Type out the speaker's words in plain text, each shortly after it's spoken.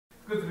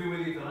Good to be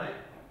with you tonight.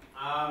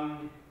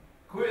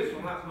 Quiz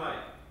from last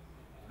night.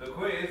 The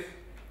quiz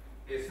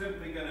is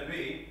simply going to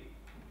be,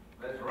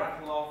 let's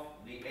rattle off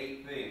the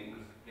 8 things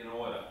in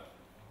order.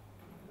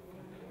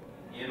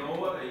 In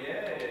order,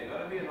 yeah,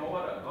 got to be in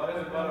order. God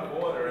is a God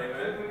of order,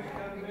 amen?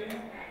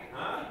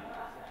 Huh?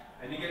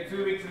 And you get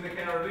 2 weeks in the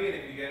Caribbean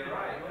if you get it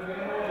right.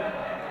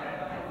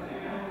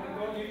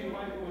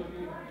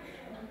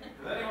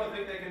 Does anyone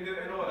think they can do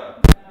it in order?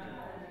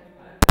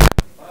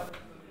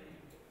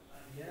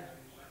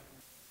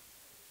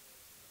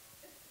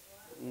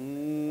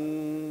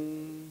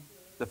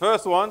 The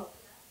first one,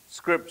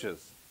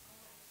 scriptures.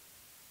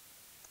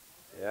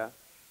 Yeah.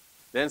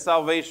 Then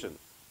salvation.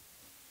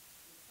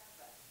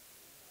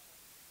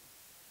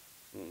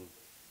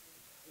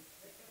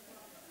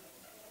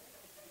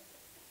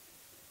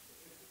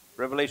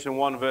 Revelation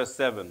 1 verse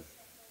 7.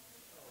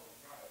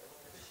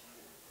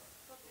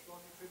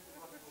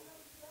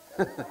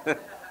 It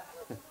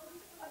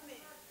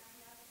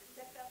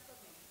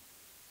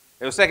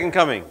was second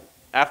coming.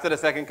 After the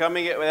second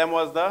coming, it then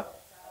was the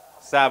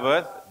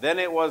Sabbath. Then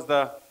it was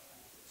the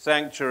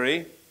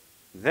sanctuary.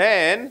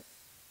 Then,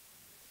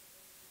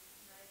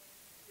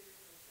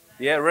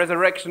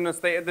 resurrection and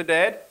state of the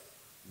dead.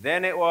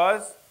 Then it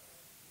was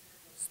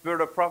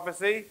spirit of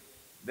prophecy.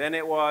 Then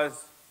it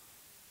was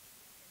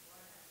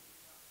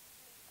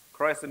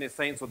Christ and his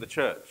saints or the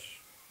church.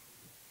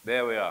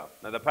 There we are.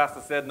 Now the pastor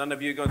said, none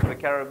of you are going to the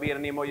Caribbean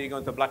anymore, you're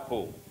going to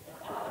Blackpool.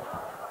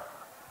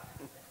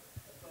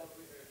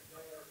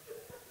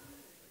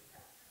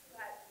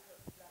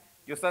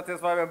 You're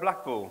satisfied with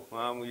Blackpool?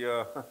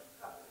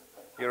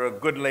 You're a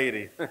good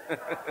lady.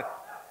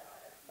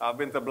 I've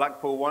been to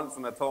Blackpool once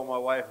and I told my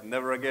wife,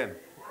 never again.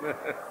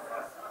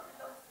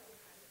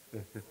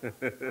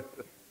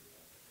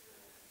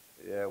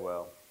 Yeah,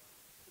 well,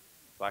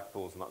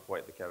 Blackpool's not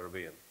quite the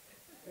Caribbean.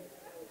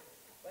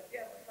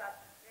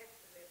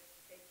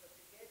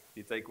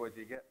 You take what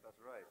you get,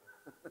 that's right.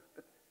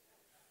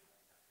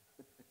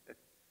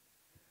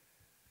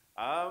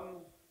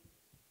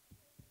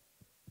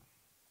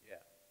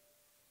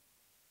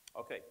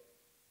 Okay.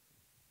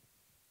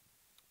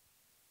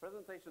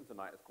 Presentation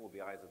tonight is called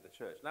The Eyes of the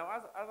Church. Now,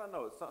 as I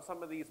know,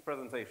 some of these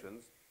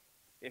presentations,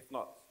 if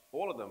not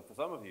all of them for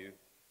some of you,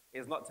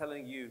 is not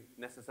telling you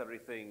necessary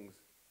things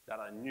that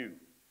are new.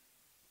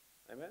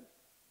 Amen?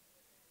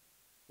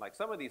 Like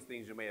some of these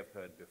things you may have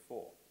heard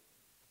before.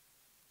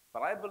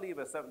 But I believe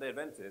as Seventh-day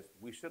Adventists,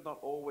 we should not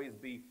always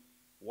be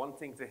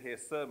wanting to hear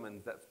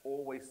sermons that's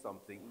always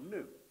something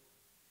new.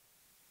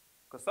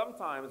 Because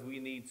sometimes we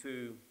need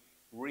to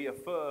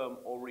reaffirm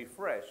or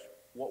refresh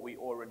what we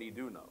already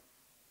do know.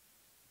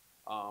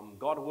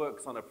 God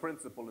works on a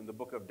principle in the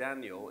book of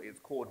Daniel. It's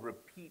called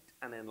repeat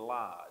and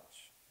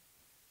enlarge.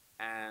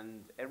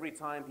 And every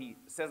time he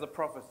says a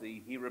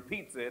prophecy, he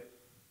repeats it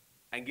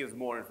and gives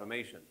more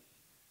information.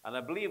 And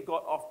I believe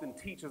God often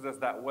teaches us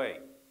that way,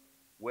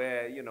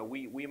 where,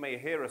 we may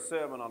hear a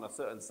sermon on a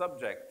certain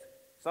subject,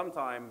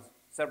 sometimes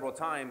several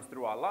times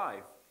through our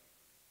life,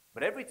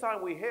 but every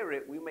time we hear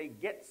it, we may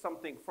get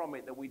something from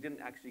it that we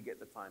didn't actually get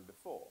the time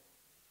before.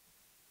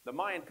 The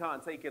mind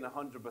can't take in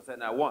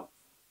 100% at once.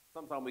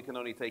 Sometimes we can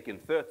only take in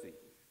 30.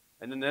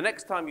 And then the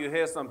next time you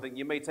hear something,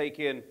 you may take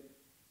in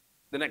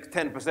the next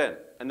 10%.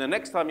 And the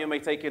next time you may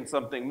take in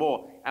something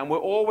more. And we're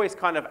always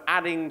kind of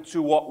adding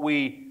to what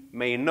we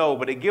may know,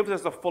 but it gives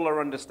us a fuller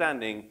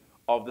understanding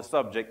of the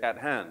subject at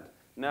hand.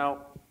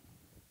 Now,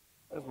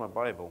 where's my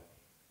Bible?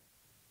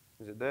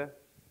 Is it there?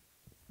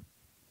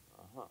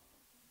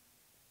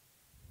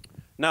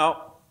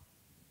 Now,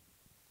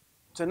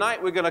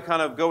 tonight we're going to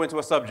kind of go into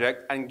a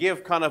subject and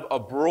give kind of a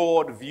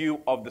broad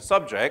view of the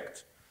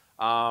subject.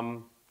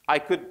 Sometimes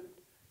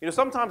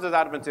as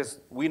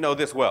Adventists, we know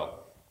this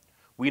well.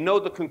 We know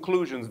the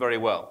conclusions very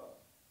well.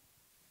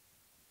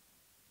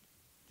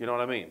 You know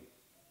what I mean?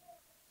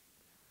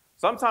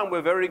 Sometimes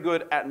we're very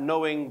good at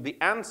knowing the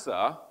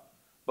answer,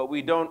 but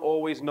we don't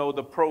always know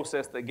the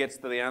process that gets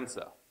to the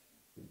answer.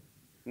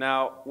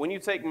 Now, when you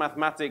take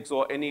mathematics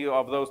or any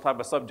of those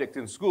type of subjects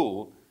in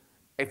school,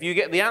 if you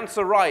get the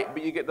answer right,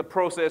 but you get the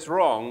process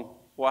wrong,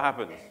 what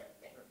happens?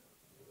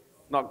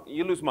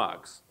 You lose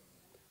marks.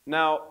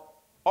 Now,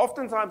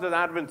 oftentimes as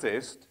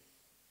Adventists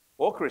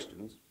or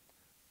Christians,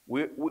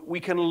 we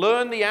can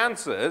learn the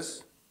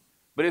answers,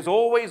 but it's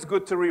always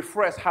good to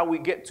refresh how we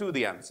get to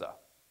the answer.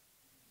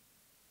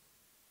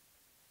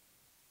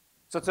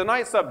 So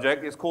tonight's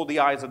subject is called The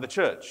Eyes of the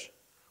Church.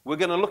 We're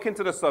going to look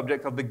into the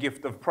subject of the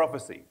gift of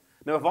prophecy.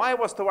 Now, if I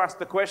was to ask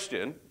the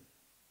question,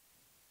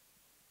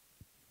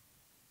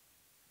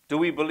 do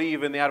we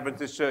believe in the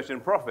Adventist church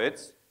and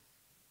prophets?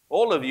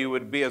 All of you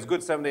would be as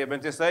good Seventh-day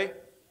Adventists say,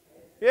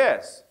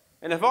 yes.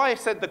 And if I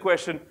said the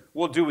question,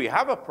 well, do we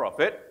have a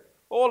prophet?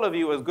 All of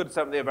you as good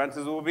Seventh-day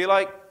Adventists will be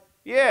like,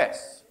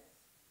 yes.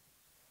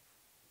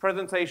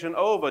 Presentation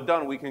over,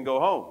 done, we can go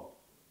home.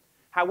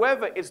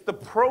 However, it's the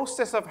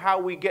process of how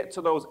we get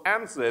to those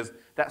answers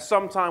that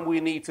sometimes we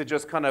need to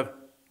just kind of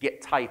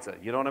get tighter,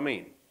 you know what I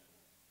mean?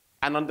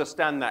 And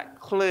understand that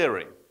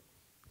clearly.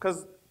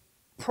 Because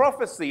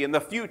prophecy in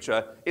the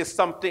future is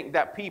something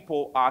that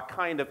people are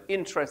kind of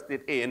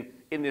interested in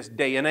this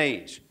day and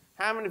age.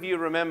 How many of you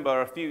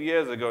remember a few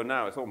years ago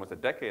now, it's almost a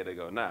decade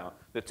ago now,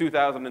 the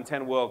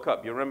 2010 World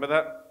Cup? You remember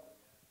that?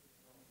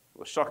 It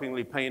was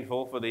shockingly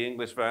painful for the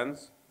English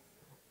fans.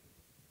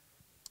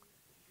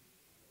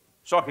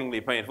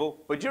 Shockingly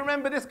painful. But do you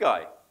remember this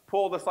guy,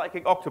 Paul the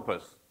Psychic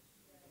Octopus?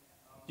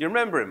 Do you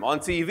remember him on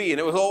TV? And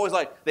it was always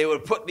like they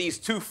would put these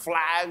two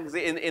flags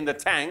in the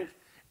tank,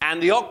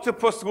 and the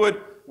octopus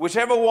would,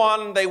 whichever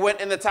one they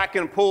went in the tank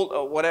and pulled,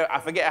 or whatever, I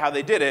forget how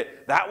they did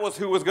it, that was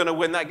who was going to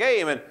win that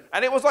game.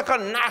 And it was like a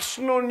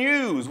national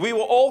news. We were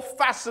all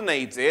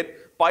fascinated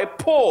by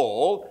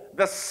Paul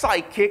the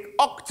Psychic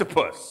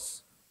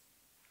Octopus.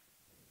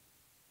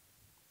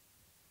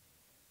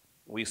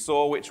 We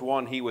saw which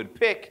one he would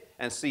pick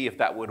and see if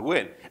that would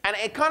win. And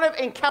it kind of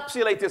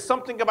encapsulated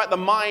something about the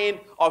mind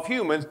of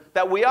humans,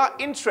 that we are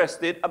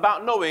interested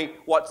about knowing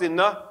what's in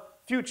the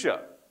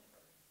future.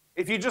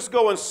 If you just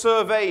go and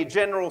survey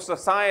general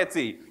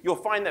society, you'll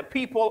find that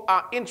people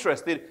are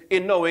interested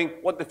in knowing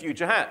what the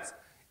future has.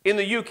 In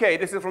the UK,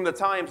 this is from the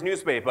Times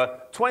newspaper,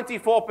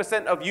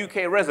 24% of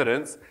UK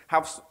residents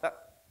have,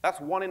 that's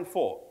 1 in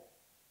 4.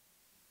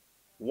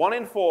 1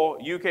 in 4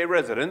 UK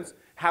residents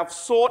have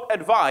sought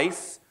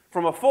advice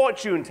from a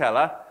fortune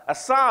teller, a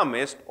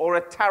psalmist, or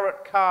a tarot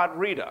card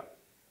reader.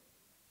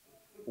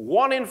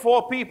 1 in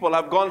 4 people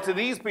have gone to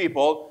these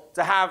people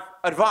to have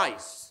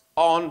advice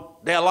on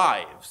their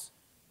lives.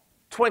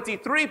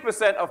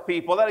 23% of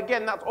people, and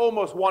again, that's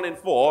almost 1 in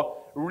 4,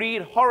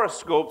 read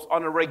horoscopes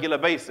on a regular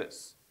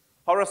basis.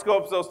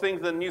 Horoscopes, those things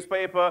in the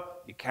newspaper,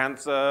 your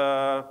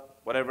Cancer,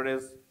 whatever it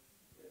is,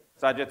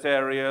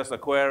 Sagittarius,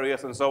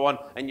 Aquarius, and so on,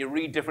 and you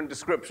read different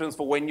descriptions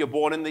for when you're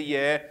born in the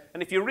year,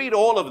 and if you read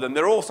all of them,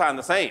 they're all sound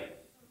the same.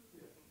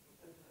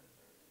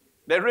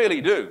 They really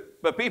do.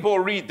 But people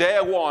read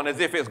their one as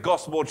if it's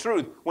gospel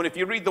truth, when if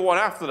you read the one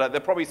after that,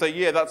 they'll probably say,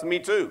 yeah, that's me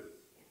too.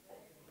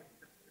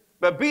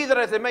 But be that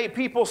as it may,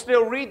 people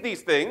still read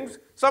these things.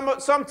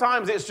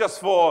 Sometimes it's just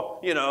for,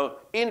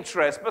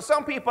 interest, but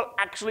some people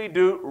actually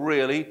do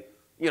really,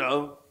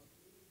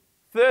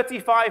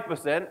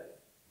 35%,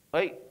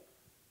 wait,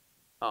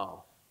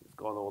 oh, it's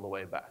gone all the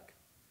way back.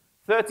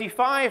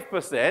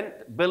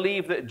 35%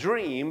 believe that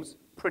dreams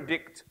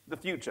predict the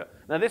future.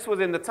 Now, this was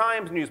in the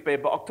Times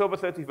newspaper, October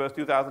 31st,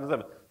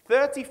 2007.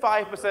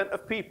 35%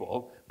 of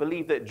people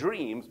believe that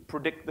dreams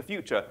predict the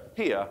future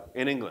here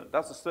in England.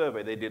 That's a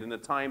survey they did in the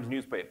Times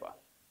newspaper.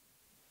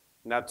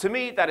 Now, to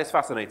me, that is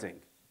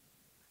fascinating.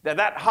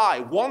 That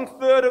high,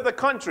 1/3 of the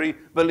country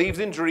believes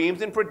in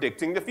dreams in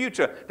predicting the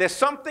future. There's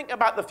something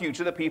about the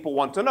future that people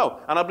want to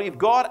know. And I believe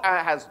God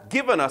has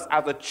given us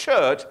as a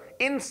church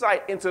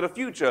insight into the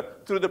future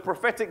through the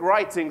prophetic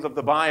writings of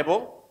the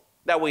Bible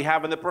that we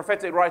have and the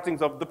prophetic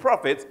writings of the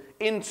prophets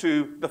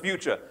into the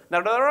future.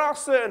 Now, there are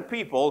certain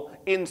people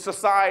in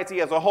society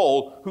as a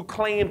whole who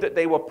claim that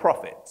they were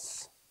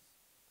prophets.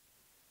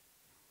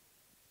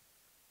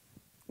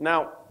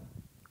 Now,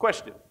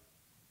 question.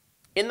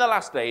 In the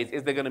last days,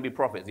 is there going to be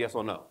prophets? Yes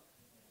or no?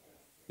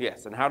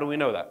 Yes. And how do we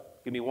know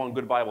that? Give me one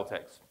good Bible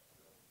text.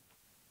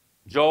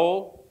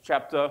 Joel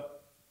chapter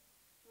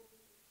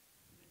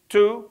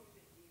 2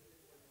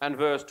 and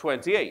verse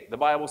 28. The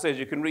Bible says,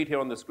 you can read here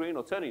on the screen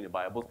or turn in your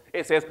Bibles.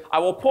 It says, I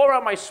will pour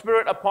out my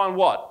spirit upon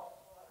what?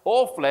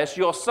 All flesh.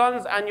 Your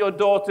sons and your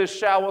daughters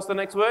shall, what's the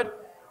next word?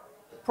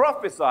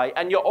 Prophesy,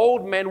 and your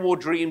old men will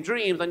dream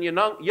dreams, and your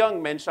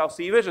young men shall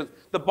see visions.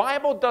 The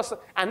Bible does,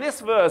 and this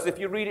verse, if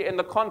you read it in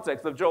the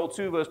context of Joel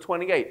 2, verse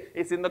 28,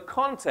 it's in the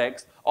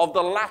context of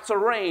the latter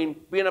rain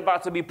being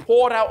about to be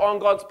poured out on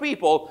God's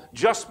people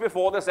just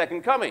before the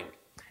second coming.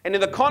 And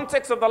in the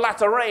context of the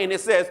latter rain, it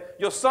says,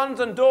 your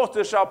sons and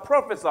daughters shall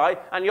prophesy,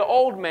 and your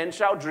old men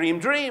shall dream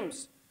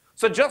dreams.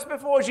 So just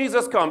before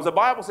Jesus comes, the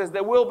Bible says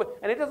there will be,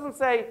 and it doesn't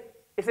say,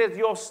 it says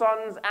your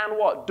sons and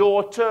what?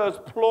 Daughters,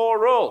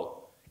 plural.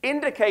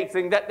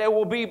 Indicating that there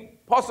will be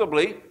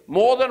possibly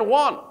more than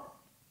one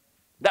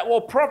that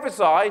will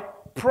prophesy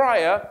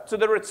prior to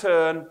the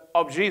return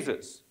of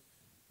Jesus.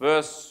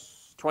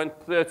 Verse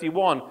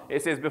 31,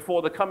 it says,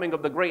 before the coming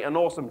of the great and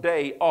awesome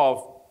day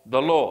of the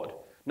Lord.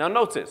 Now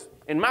notice,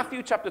 in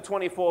Matthew chapter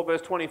 24,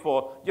 verse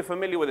 24, you're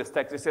familiar with this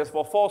text. It says,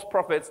 for false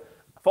prophets,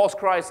 false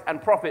Christs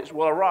and prophets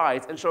will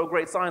arise and show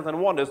great signs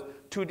and wonders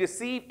to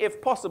deceive,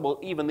 if possible,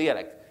 even the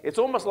elect. It's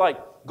almost like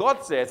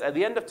God says, at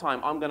the end of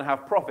time, I'm going to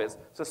have prophets.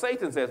 So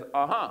Satan says,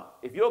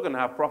 if you're going to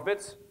have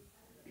prophets,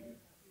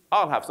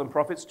 I'll have some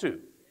prophets too.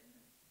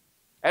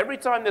 Every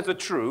time there's a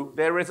true,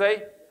 there is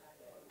a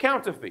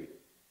counterfeit.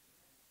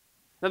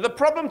 Now the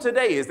problem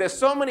today is there's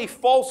so many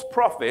false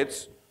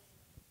prophets.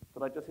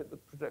 Did I just hit the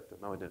projector?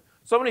 No, I didn't.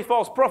 So many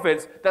false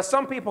prophets that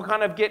some people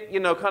kind of get,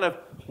 kind of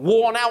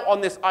worn out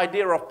on this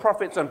idea of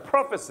prophets and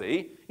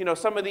prophecy.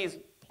 Some of these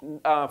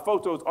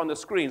photos on the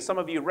screen, some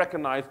of you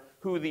recognize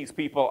who these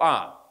people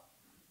are.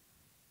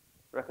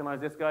 Recognize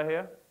this guy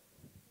here?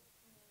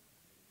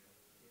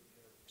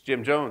 It's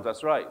Jim Jones,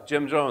 that's right.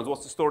 Jim Jones.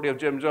 What's the story of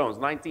Jim Jones?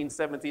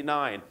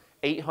 1979,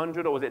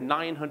 800 or was it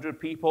 900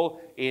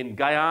 people in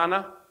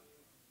Guyana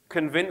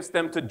convinced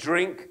them to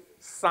drink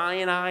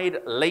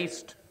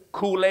cyanide-laced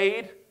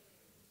Kool-Aid.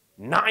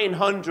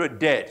 900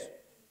 dead.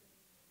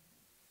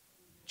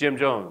 Jim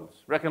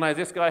Jones. Recognize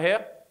this guy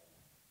here?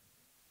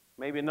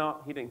 Maybe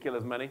not. He didn't kill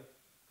as many.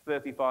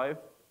 35.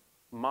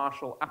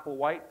 Marshall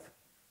Applewhite.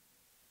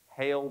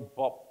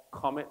 Hale-Bopp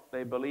comet,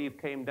 they believe,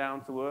 came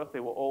down to Earth. They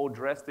were all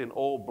dressed in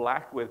all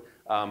black with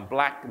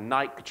black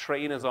Nike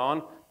trainers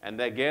on. And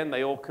again,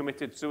 they all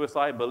committed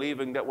suicide,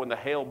 believing that when the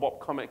Hale-Bopp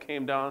comet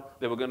came down,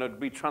 they were going to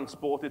be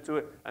transported to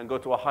it and go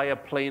to a higher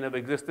plane of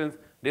existence.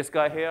 This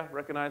guy here,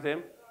 recognize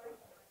him?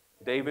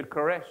 David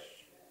Koresh.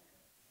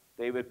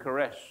 David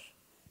Koresh.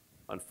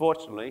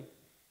 Unfortunately,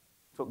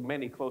 took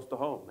many close to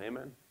home.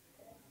 Amen.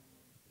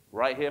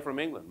 Right here from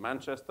England,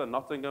 Manchester,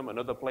 Nottingham, and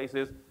other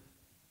places.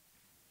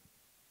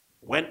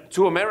 Went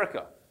to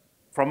America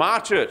from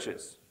our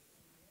churches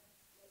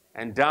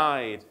and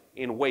died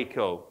in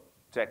Waco,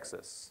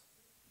 Texas.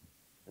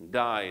 And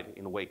died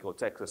in Waco,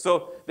 Texas.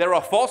 So there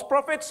are false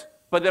prophets,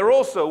 but there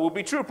also will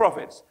be true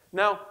prophets.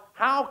 Now,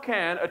 how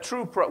can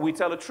we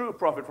tell a true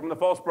prophet from the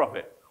false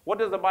prophet? What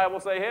does the Bible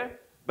say here?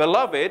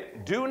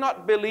 Beloved, do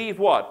not believe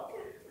what?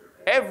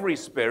 Every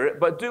spirit,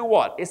 but do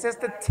what? It says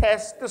to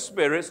test the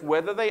spirits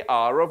whether they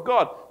are of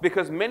God,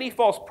 because many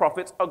false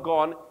prophets are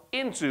gone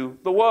into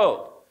the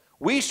world.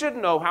 We should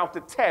know how to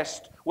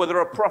test whether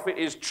a prophet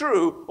is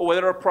true or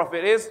whether a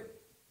prophet is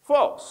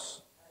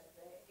false.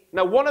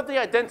 Now, one of the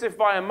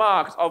identifying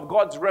marks of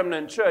God's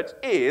remnant church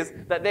is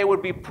that there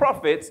would be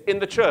prophets in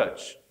the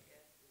church.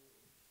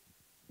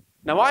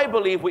 Now, I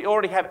believe we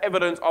already have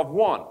evidence of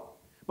one.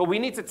 But we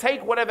need to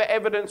take whatever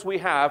evidence we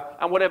have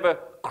and whatever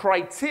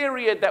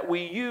criteria that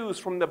we use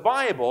from the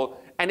Bible,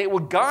 and it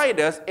will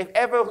guide us if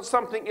ever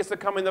something is to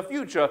come in the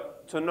future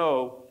to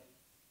know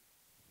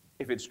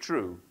if it's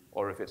true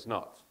or if it's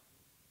not.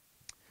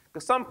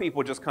 Because some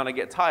people just kind of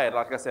get tired,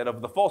 like I said,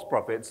 of the false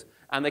prophets,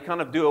 and they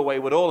kind of do away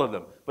with all of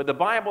them. But the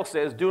Bible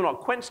says, do not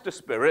quench the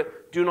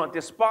spirit, do not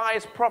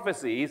despise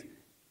prophecies,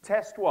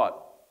 test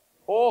what?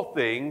 All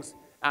things,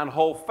 and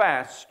hold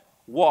fast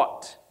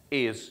what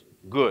is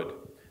good.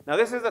 Now,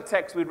 this is a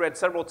text we've read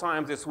several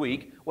times this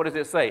week. What does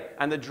it say?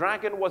 And the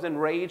dragon was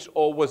enraged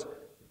or was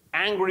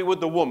angry with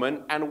the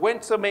woman and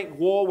went to make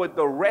war with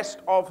the rest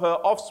of her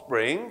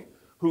offspring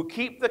who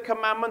keep the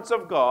commandments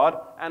of God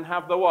and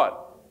have the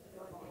what?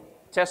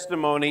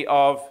 Testimony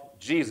of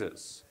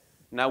Jesus.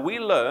 Now, we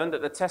learned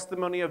that the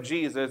testimony of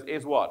Jesus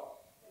is what?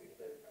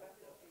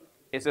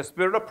 It's a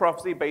spirit of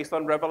prophecy based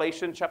on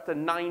Revelation chapter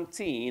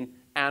 19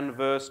 and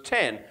verse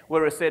 10,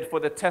 where it said,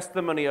 for the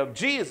testimony of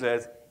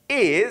Jesus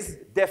is,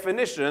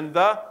 definition,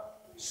 the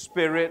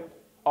spirit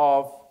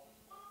of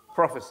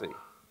prophecy.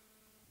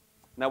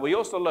 Now, we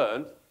also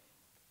learned,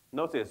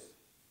 notice,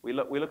 we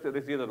looked at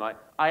this the other night,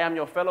 I am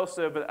your fellow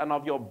servant and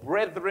of your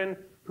brethren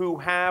who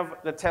have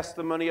the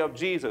testimony of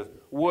Jesus.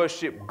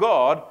 Worship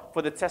God,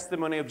 for the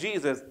testimony of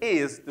Jesus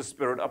is the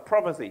spirit of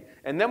prophecy.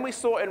 And then we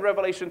saw in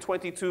Revelation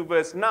 22,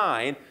 verse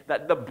 9,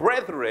 that the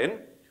brethren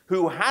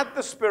who had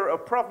the spirit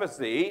of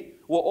prophecy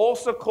were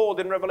also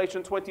called in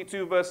Revelation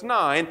 22, verse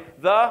 9,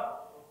 the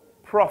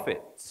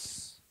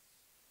prophets.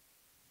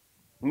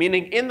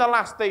 Meaning in the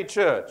last day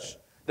church,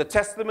 the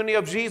testimony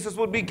of Jesus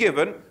would be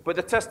given, but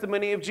the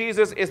testimony of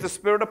Jesus is the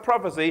spirit of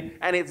prophecy,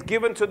 and it's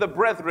given to the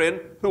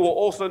brethren who are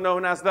also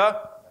known as the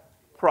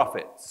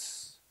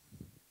prophets.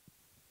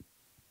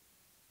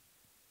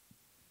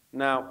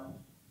 Now,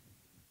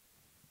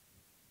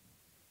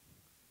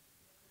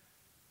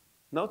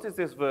 notice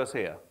this verse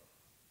here.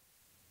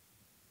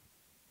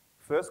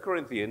 1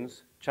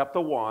 Corinthians chapter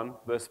 1,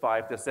 verse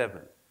 5 to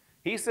 7.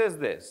 He says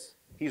this.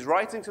 He's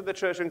writing to the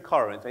church in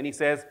Corinth, and he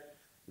says,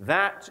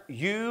 that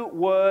you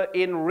were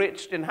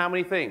enriched in how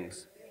many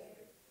things?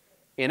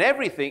 In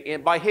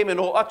everything, by him in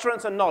all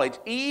utterance and knowledge,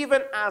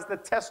 even as the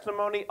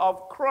testimony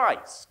of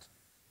Christ.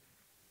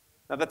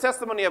 Now, the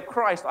testimony of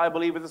Christ, I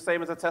believe, is the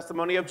same as the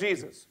testimony of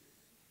Jesus.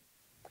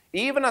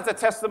 Even as the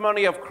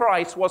testimony of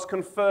Christ was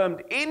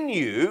confirmed in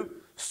you,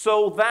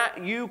 so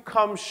that you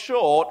come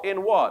short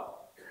in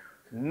what?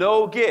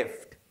 No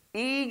gift.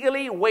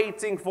 Eagerly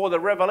waiting for the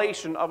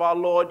revelation of our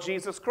Lord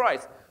Jesus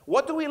Christ.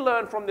 What do we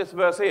learn from this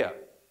verse here?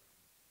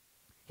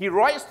 He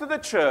writes to the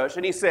church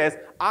and he says,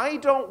 I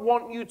don't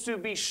want you to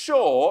be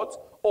short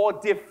or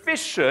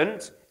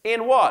deficient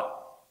in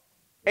what?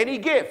 Any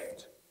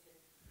gift.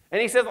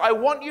 And he says, I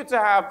want you to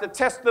have the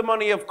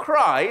testimony of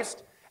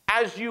Christ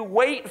as you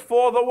wait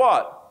for the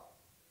what?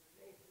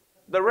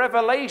 The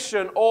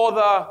revelation or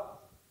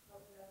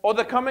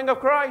the coming of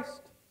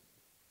Christ.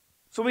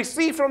 So we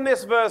see from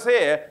this verse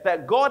here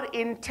that God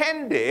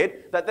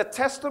intended that the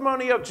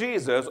testimony of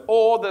Jesus,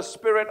 or the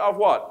spirit of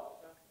what?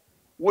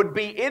 Would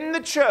be in the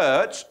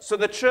church, so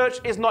the church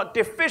is not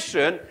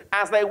deficient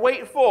as they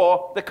wait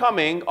for the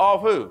coming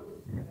of who?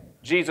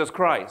 Jesus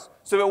Christ.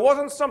 So it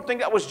wasn't something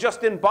that was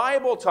just in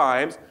Bible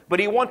times, but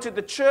he wanted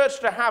the church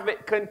to have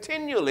it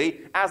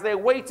continually as they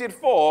waited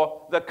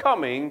for the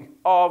coming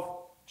of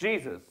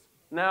Jesus.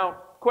 Now,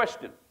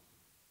 question.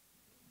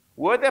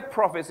 Were there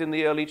prophets in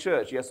the early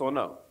church, yes or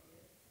no?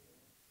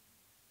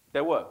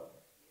 There were.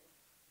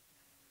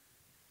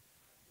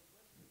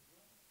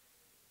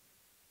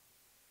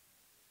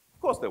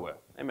 course they were.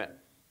 Amen.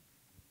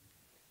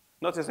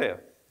 Notice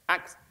here,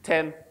 Acts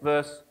 13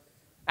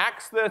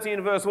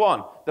 verse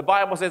 1. The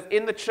Bible says,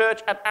 in the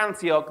church at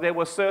Antioch, there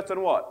were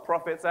certain what?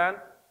 Prophets and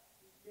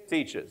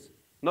teachers.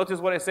 Notice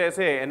what it says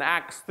here in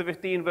Acts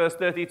 15 verse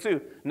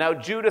 32. Now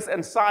Judas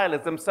and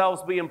Silas,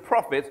 themselves being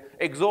prophets,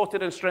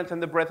 exhorted and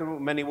strengthened the brethren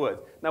with many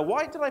words. Now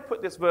why did I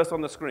put this verse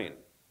on the screen?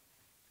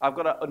 I've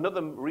got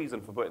another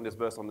reason for putting this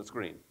verse on the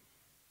screen.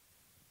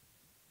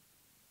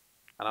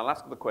 And I'll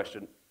ask the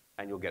question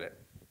and you'll get it.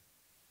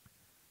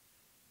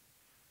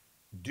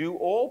 Do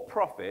all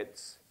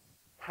prophets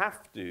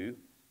have to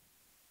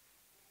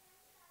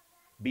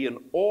be an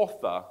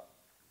author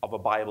of a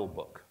Bible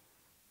book?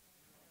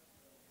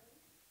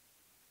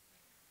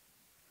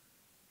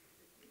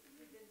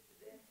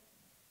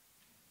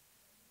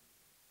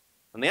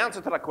 And the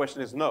answer to that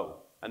question is no.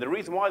 And the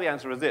reason why the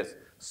answer is this.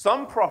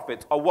 Some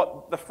prophets are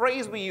what, the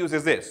phrase we use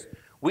is this.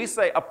 We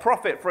say a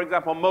prophet, for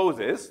example,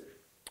 Moses,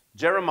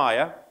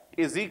 Jeremiah,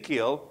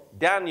 Ezekiel,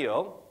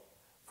 Daniel,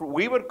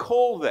 we would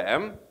call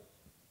them,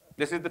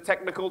 this is the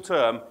technical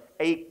term,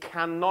 a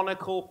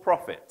canonical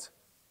prophet.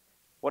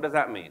 What does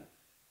that mean?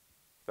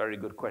 Very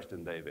good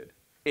question, David.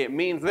 It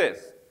means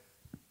this.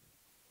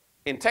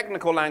 In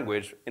technical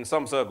language, in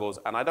some circles,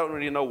 and I don't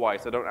really know why,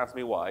 so don't ask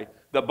me why,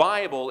 the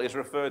Bible is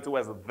referred to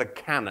as the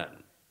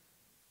canon.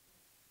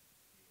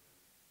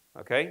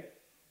 Okay?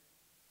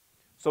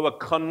 So a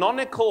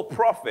canonical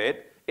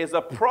prophet is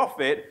a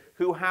prophet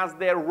who has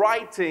their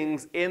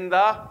writings in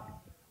the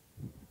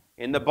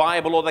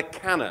Bible or the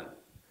canon.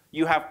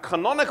 You have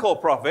canonical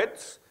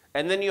prophets,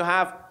 and then you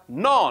have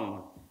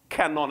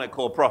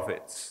non-canonical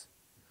prophets.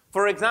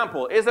 For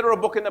example, is there a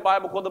book in the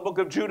Bible called the book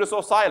of Judas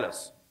or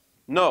Silas?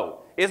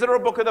 No. Is there a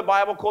book in the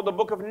Bible called the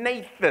book of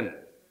Nathan?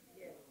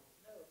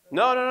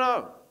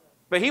 No.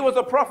 But he was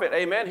a prophet,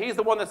 amen? He's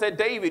the one that said,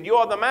 David, you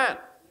are the man.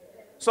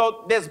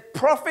 So there's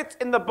prophets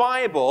in the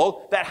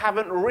Bible that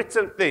haven't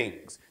written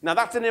things. Now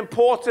that's an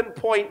important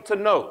point to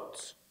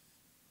note.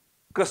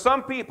 Because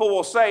some people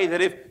will say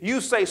that if you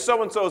say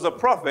so-and-so is a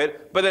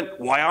prophet, but then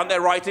why aren't they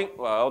writing?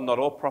 Well, not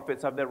all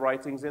prophets have their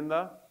writings in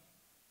the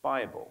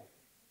Bible.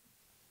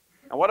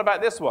 And what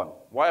about this one?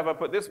 Why have I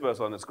put this verse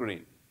on the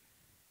screen?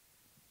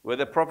 Were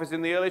there prophets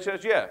in the early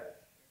church? Yeah.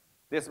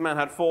 This man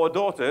had 4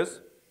 daughters,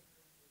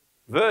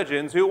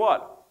 virgins who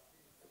what?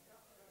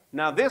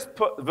 Now this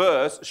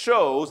verse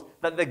shows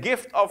that the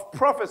gift of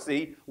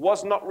prophecy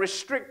was not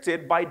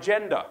restricted by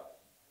gender.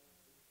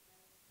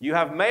 You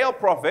have male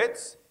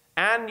prophets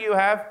and you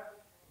have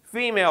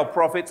female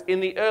prophets in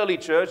the early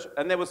church,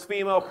 and there was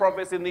female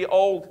prophets in the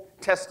Old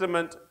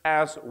Testament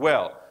as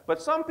well.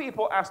 But some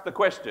people ask the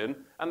question,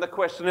 and the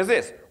question is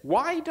this: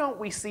 why don't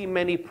we see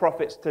many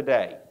prophets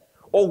today?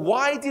 Or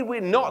why did we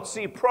not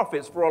see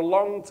prophets for a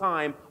long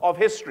time of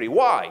history?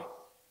 Why?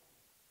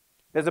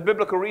 There's a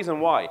biblical reason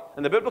why.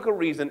 And the biblical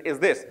reason is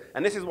this.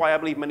 And this is why I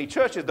believe many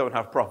churches don't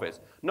have prophets.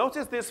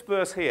 Notice this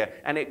verse here,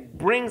 and it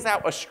brings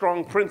out a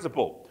strong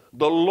principle.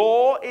 The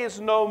law is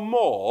no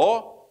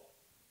more,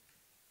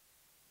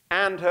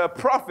 and her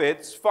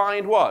prophets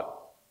find what?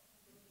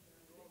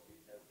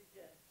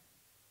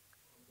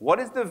 What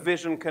is the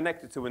vision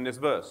connected to in this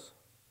verse?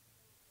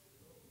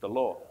 The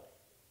law.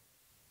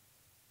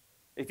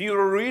 If you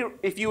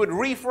would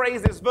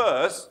rephrase this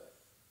verse,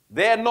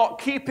 they're not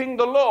keeping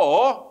the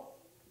law,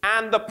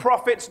 and the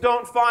prophets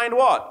don't find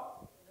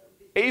what?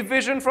 A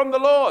vision from the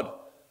Lord.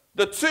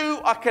 The two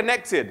are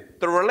connected.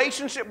 The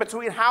relationship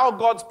between how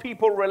God's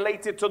people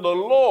related to the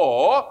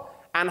law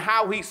and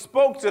how he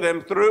spoke to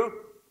them through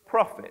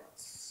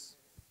prophets.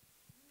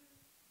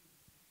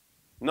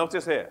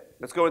 Notice here.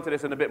 Let's go into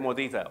this in a bit more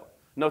detail.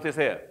 Notice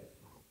here.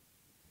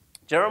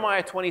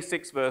 Jeremiah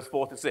 26, verse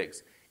 4 to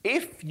 6.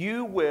 If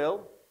you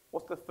will...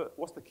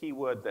 What's the key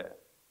word there?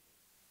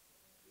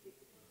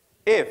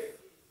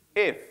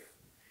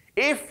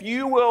 If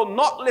you will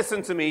not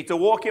listen to me to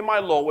walk in my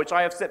law, which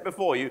I have set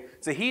before you,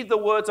 to heed the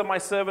words of my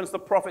servants, the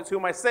prophets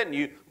whom I sent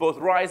you, both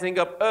rising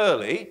up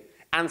early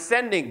and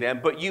sending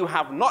them, but you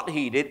have not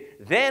heeded,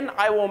 then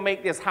I will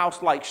make this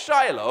house like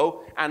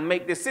Shiloh and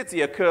make this city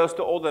a curse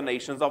to all the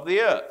nations of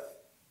the earth.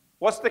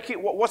 What's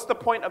the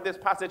point of this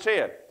passage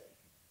here?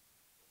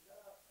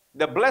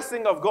 The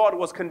blessing of God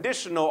was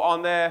conditional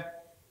on their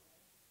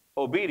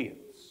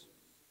obedience.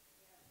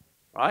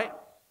 Right?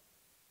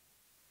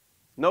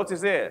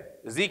 Notice here,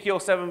 Ezekiel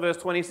 7 verse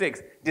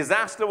 26.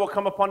 Disaster will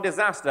come upon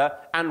disaster,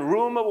 and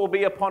rumor will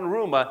be upon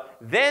rumor.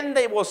 Then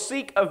they will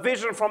seek a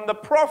vision from the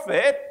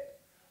prophet,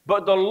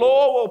 but the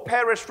law will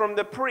perish from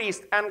the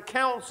priest and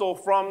counsel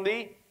from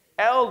the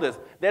elders.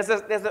 There's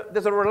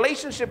a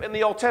relationship in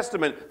the Old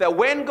Testament that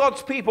when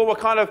God's people were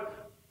kind of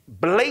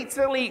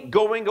blatantly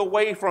going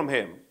away from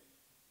him,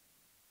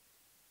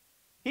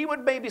 he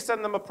would maybe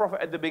send them a prophet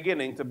at the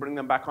beginning to bring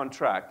them back on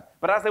track.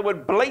 But as they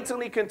would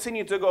blatantly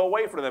continue to go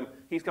away from them,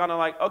 he's kind of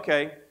like,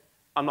 okay,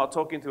 I'm not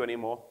talking to you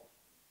anymore.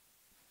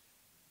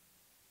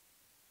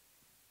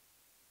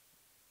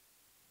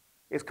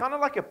 It's kind of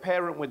like a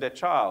parent with their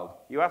child.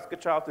 You ask a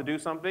child to do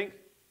something,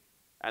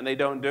 and they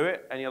don't do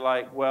it, and you're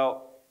like,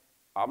 well,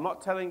 I'm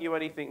not telling you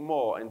anything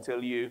more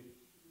until you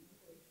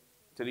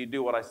until you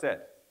do what I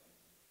said.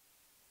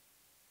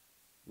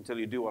 Until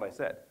you do what I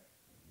said.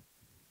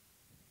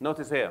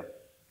 Notice here,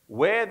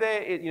 where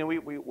there is,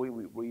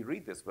 we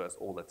read this verse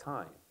all the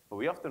time, but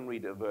we often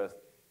read a verse,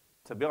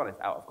 to be honest,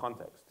 out of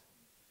context.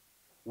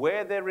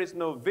 Where there is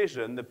no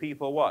vision, the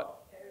people what?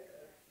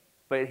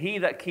 But he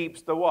that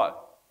keeps the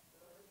what?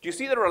 Do you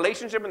see the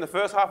relationship in the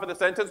first half of the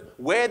sentence?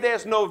 Where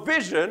there's no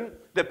vision,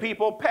 the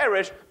people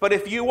perish, but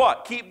if you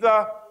what? Keep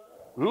the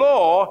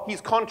law. He's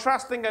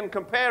contrasting and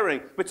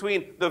comparing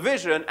between the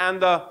vision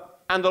and the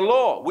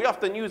law. We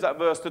often use that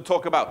verse to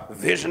talk about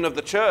vision of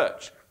the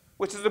church,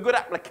 which is a good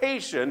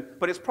application,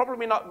 but it's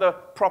probably not the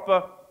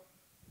proper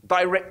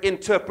direct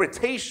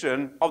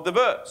interpretation of the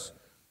verse.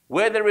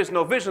 Where there is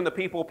no vision, the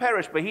people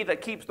perish, but he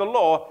that keeps the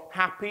law,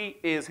 happy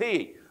is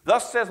he.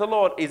 Thus says the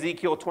Lord,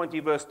 Ezekiel 20,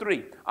 verse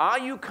 3. Are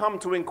you come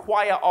to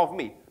inquire of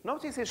me?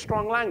 Notice his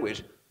strong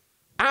language.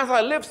 As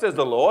I live, says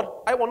the Lord,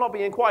 I will not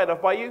be inquired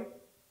of by you.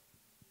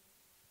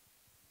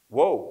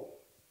 Whoa.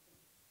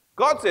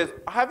 God says,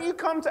 have you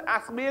come to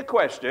ask me a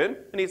question?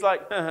 And he's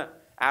like,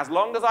 as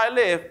long as I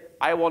live,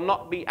 I will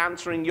not be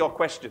answering your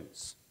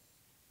questions.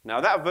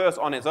 Now that verse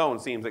on its own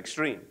seems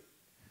extreme.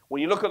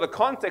 When you look at the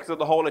context of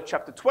the whole of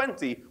chapter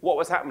 20, what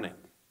was happening?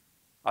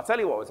 I'll tell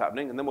you what was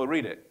happening, and then we'll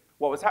read it.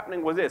 What was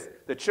happening was this.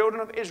 The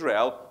children of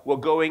Israel were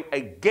going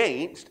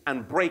against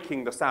and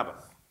breaking the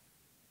Sabbath.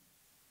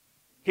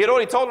 He had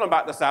already told them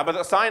about the Sabbath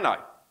at Sinai.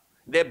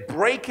 They're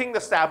breaking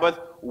the Sabbath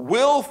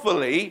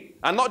willfully,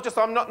 and I'm not just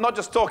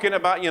talking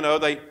about,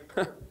 not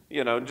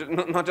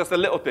just a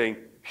little thing.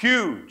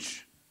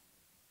 Huge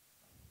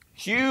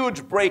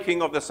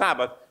breaking of the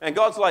Sabbath. And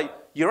God's like,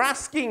 you're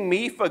asking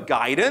me for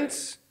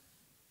guidance?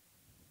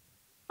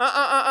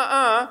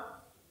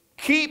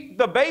 Keep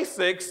the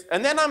basics,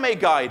 and then I may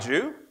guide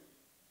you.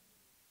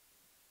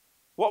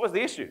 What was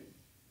the issue?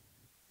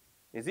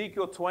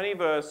 Ezekiel 20,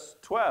 verse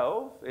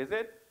 12, is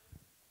it?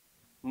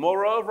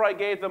 Moreover, I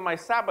gave them my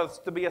Sabbaths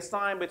to be a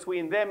sign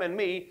between them and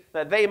me,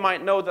 that they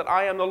might know that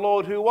I am the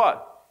Lord who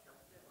what?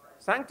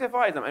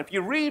 Sanctifies them. And if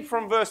you read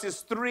from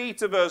verses 3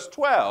 to verse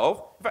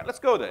 12, in fact, let's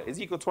go there.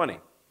 Ezekiel 20.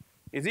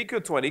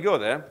 Ezekiel 20, go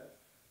there.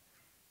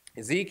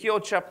 Ezekiel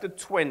chapter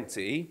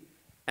 20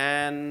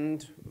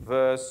 and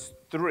verse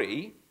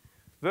 3.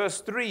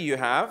 Verse 3 you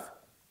have,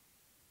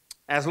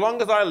 as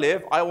long as I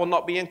live, I will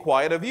not be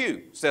inquired of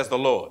you, says the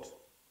Lord.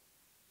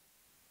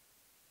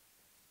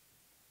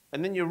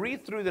 And then you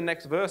read through the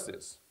next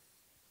verses.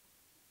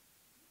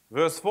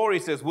 Verse 4, he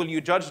says, will you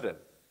judge them?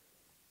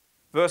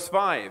 Verse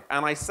 5,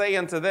 and I say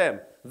unto them,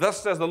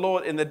 thus says the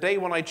Lord, in the day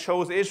when I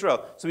chose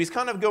Israel. So he's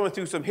kind of going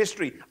through some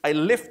history. I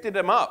lifted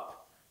them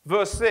up.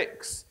 Verse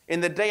 6,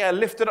 in the day I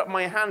lifted up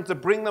my hand to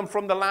bring them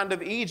from the land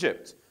of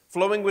Egypt,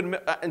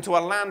 into a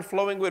land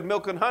flowing with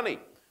milk and honey.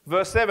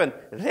 Verse 7,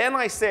 then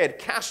I said,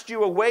 cast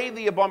you away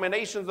the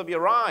abominations of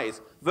your eyes.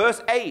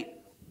 Verse 8,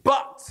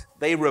 but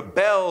they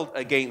rebelled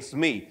against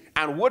me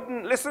and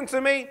wouldn't listen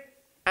to me.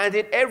 And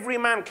did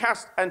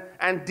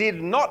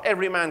not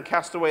every man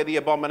cast away the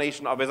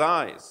abomination of his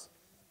eyes?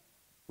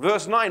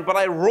 Verse 9, but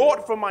I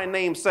wrought for my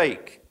name's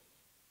sake.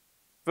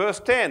 Verse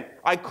 10,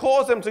 I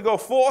caused them to go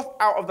forth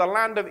out of the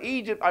land of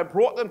Egypt. I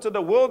brought them to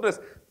the wilderness.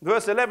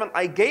 Verse 11,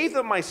 I gave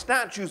them my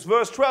statutes.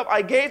 Verse 12,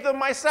 I gave them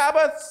my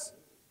Sabbaths.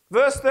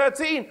 Verse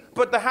 13,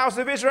 but the house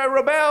of Israel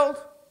rebelled.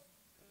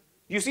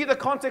 You see the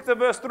context of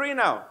verse 3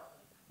 now.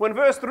 When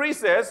verse 3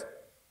 says,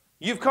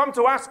 you've come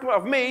to ask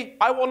of me,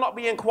 I will not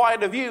be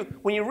inquired of you.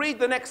 When you read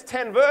the next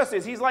 10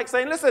 verses, he's like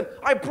saying, listen,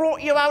 I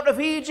brought you out of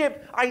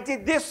Egypt. I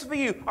did this for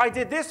you. I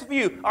did this for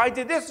you. I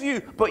did this for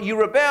you. But you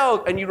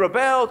rebelled and you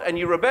rebelled and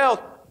you rebelled.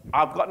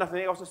 I've got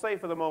nothing else to say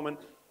for the moment.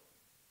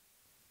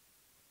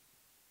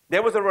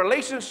 There was a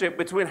relationship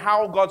between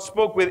how God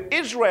spoke with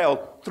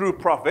Israel through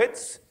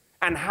prophets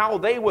and how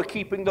they were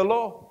keeping the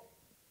law.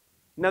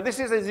 Now this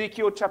is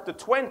Ezekiel chapter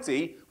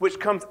 20, which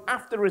comes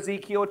after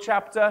Ezekiel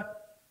chapter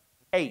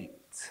 8.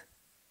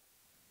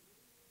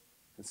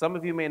 And some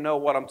of you may know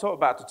what I'm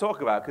about to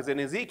talk about, because in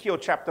Ezekiel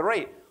chapter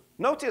 8,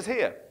 notice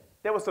here,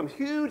 there were some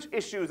huge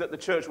issues that the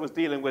church was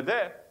dealing with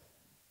there.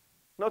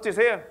 Notice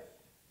here.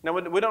 Now,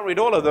 we don't read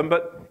all of them,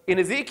 but in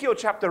Ezekiel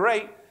chapter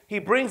 8, he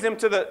brings him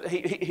to the...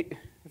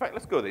 in fact,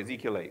 let's go there,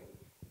 Ezekiel 8.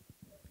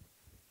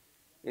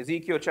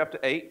 Ezekiel chapter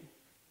 8.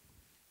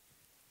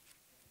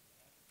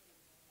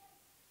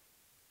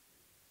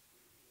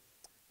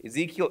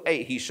 Ezekiel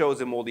 8, he shows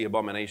him all the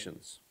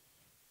abominations.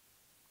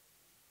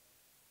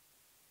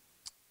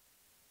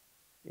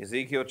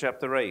 Ezekiel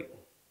chapter 8.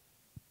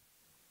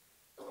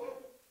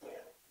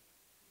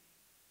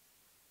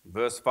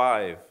 Verse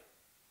 5.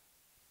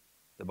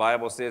 The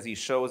Bible says he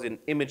shows in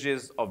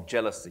images of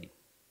jealousy.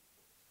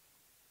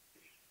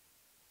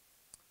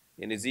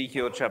 In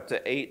Ezekiel chapter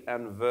 8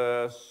 and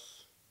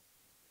verse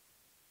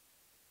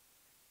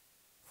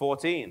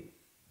 14,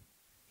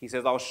 he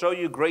says, I'll show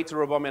you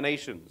greater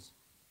abominations.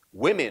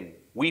 Women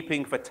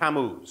weeping for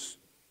Tammuz,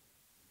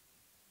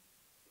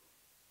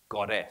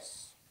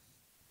 goddess.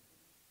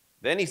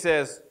 Then he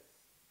says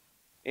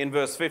in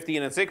verse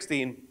 15 and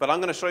 16, but I'm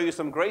going to show you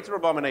some greater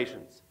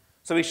abominations.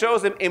 So he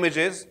shows them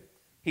images.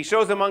 He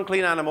shows them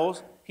unclean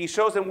animals. He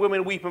shows them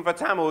women weeping for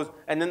Tammuz.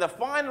 And then the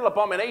final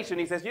abomination,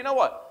 he says, you know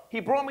what? He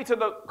brought me to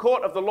the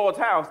court of the Lord's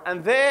house.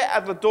 And there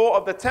at the door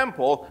of the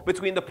temple,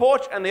 between the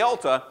porch and the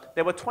altar,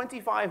 there were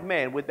 25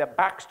 men with their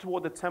backs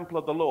toward the temple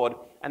of the Lord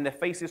and their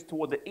faces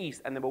toward the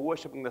east. And they were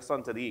worshiping the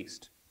sun to the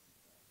east.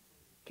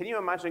 Can you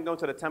imagine going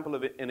to the temple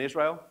in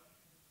Israel?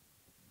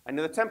 And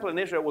the temple in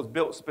Israel was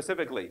built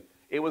specifically.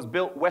 It was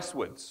built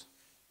westwards.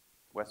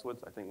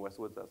 Westwards? I think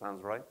westwards, that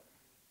sounds right.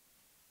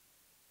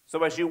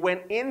 So as you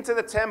went into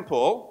the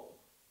temple,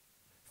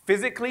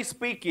 physically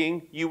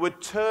speaking, you would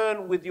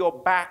turn with your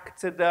back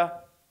to the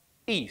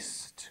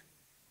east.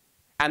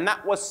 And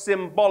that was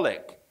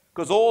symbolic,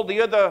 because all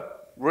the other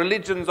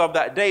religions of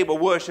that day were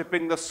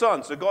worshiping the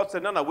sun. So God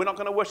said, no, we're not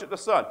going to worship the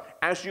sun.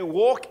 As you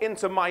walk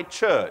into my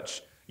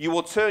church, you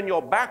will turn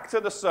your back to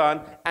the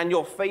sun and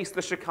you'll face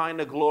the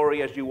Shekinah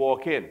glory as you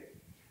walk in.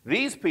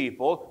 These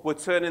people were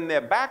turning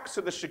their backs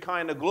to the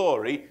Shekinah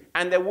glory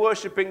and they're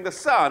worshiping the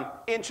sun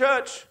in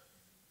church.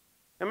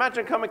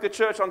 Imagine coming to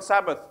church on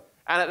Sabbath,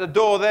 and at the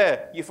door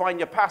there, you find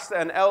your pastor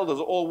and elders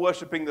all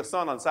worshiping the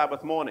sun on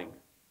Sabbath morning.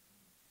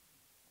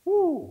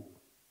 Woo!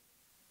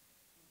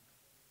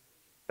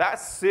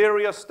 That's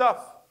serious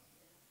stuff.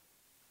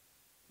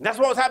 That's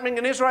what was happening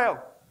in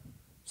Israel.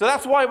 So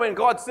that's why when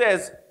God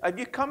says, have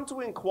you come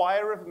to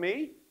inquire of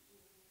me?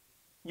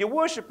 You're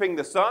worshiping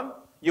the sun,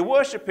 you're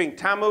worshiping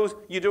Tammuz,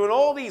 you're doing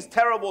all these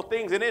terrible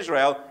things in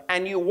Israel,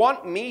 and you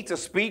want me to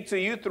speak to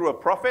you through a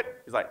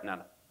prophet? He's like,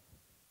 no.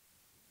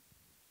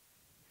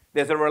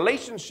 There's a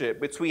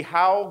relationship between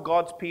how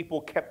God's people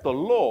kept the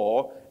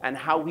law and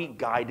how he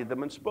guided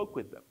them and spoke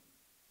with them.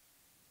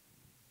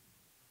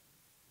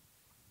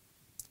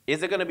 Is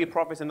there going to be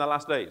prophets in the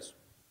last days?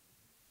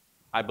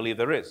 I believe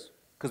there is,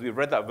 because we've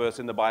read that verse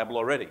in the Bible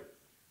already,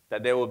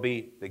 that there will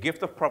be the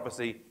gift of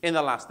prophecy in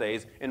the last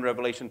days in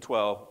Revelation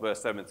 12,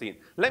 verse 17.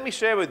 Let me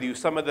share with you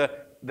some of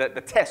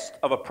the test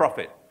of a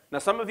prophet. Now,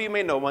 some of you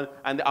may know one,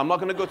 and I'm not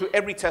going to go through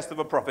every test of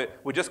a prophet.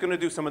 We're just going to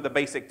do some of the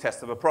basic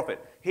tests of a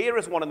prophet. Here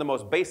is one of the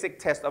most basic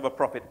tests of a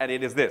prophet, and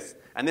it is this.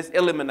 And this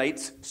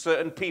eliminates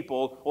certain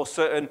people or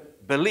certain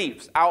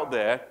beliefs out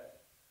there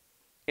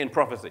in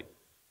prophecy.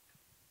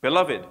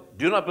 Beloved,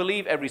 do not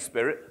believe every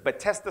spirit, but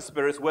test the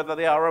spirits whether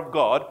they are of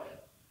God,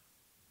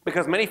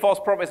 because many false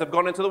prophets have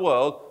gone into the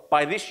world.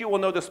 By this you will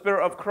know the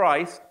Spirit of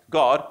Christ,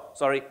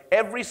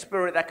 every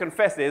spirit that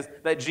confesses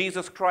that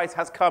Jesus Christ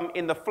has come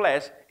in the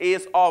flesh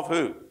is of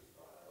who?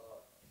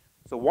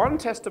 So one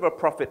test of a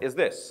prophet is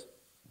this.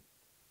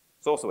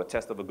 It's also a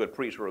test of a good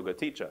preacher or a good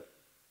teacher.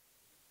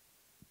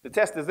 The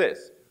test is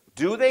this.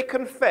 Do they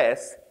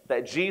confess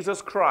that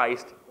Jesus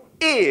Christ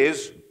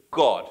is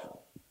God?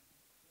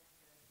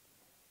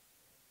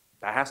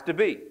 That has to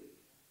be.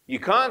 You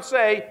can't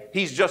say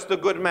he's just a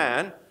good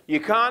man. You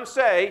can't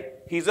say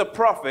he's a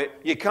prophet.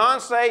 You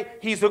can't say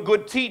he's a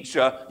good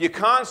teacher. You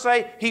can't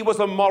say he was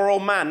a moral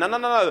man.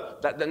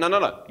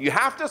 No. You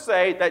have to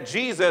say that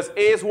Jesus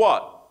is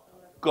what?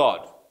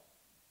 God.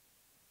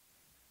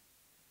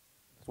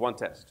 It's one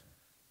test.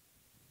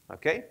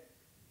 Okay?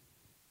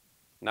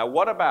 Now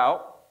what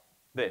about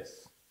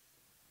this?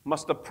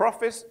 Must the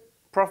prophet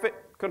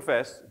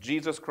confess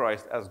Jesus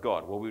Christ as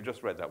God? Well, we've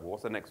just read that.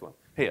 What's the next one?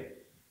 Here.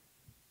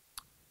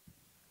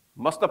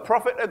 Must the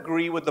prophet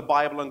agree with the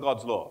Bible and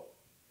God's law?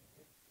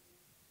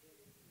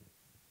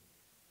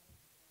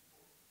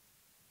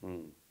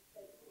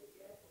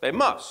 They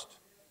must.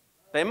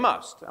 They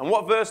must. And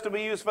what verse do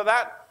we use for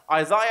that?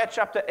 Isaiah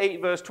chapter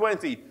 8, verse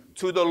 20.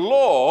 To the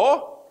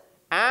law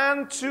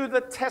and to the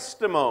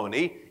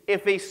testimony,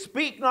 if they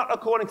speak not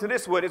according to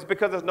this word, it's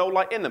because there's no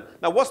light in them.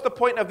 Now, what's the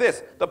point of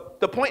this? The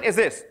point is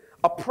this.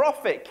 A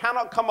prophet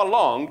cannot come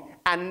along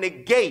and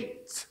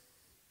negate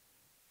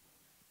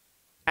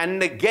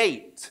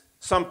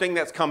something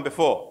that's come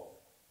before.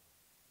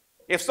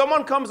 If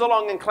someone comes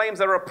along and claims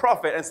they're a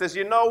prophet and says,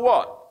 you know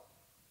what?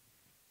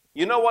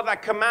 You know what,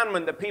 that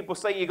commandment that people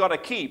say you got to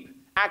keep,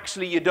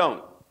 actually you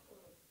don't.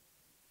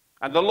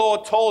 And the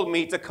Lord told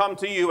me to come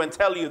to you and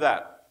tell you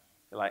that.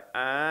 You're like,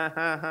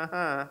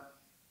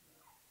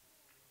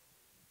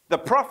 The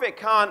prophet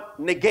can't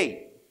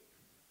negate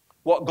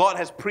what God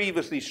has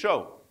previously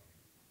shown.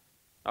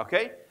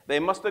 Okay? They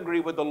must agree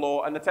with the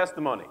law and the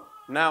testimony.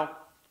 Now,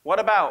 what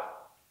about?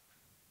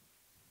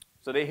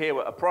 So they hear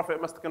a prophet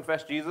must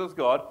confess Jesus as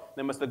God.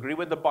 They must agree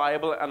with the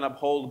Bible and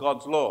uphold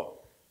God's law.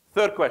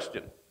 Third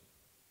question.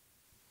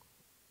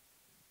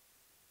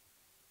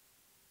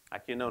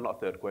 Actually, no, not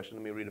third question.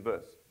 Let me read a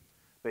verse.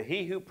 But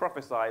he who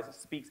prophesies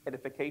speaks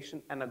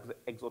edification and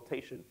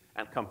exhortation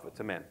and comfort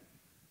to men.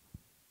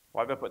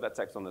 Why have I put that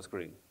text on the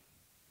screen?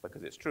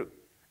 Because it's true.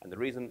 And the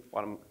reason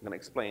what I'm going to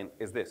explain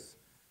is this.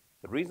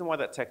 The reason why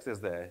that text is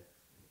there,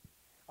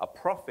 a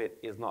prophet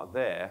is not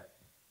there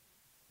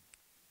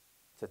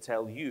to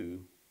tell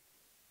you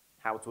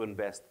how to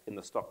invest in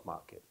the stock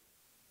market.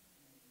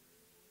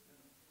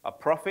 A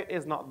prophet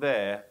is not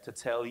there to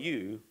tell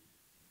you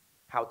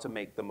how to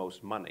make the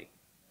most money.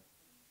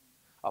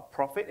 A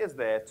prophet is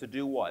there to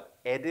do what?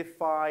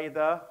 Edify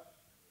the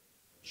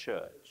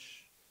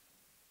church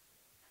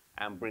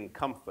and bring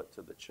comfort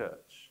to the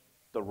church.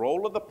 The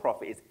role of the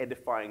prophet is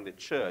edifying the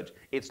church.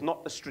 It's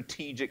not the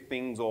strategic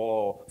things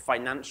or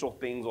financial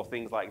things or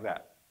things like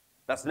that.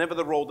 That's never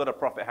the role that a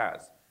prophet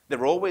has.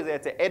 They're always there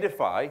to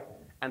edify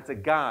and to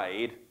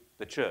guide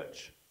the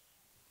church.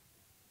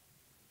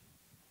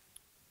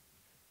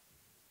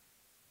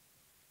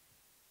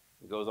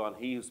 It goes on,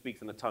 he who speaks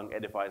in the tongue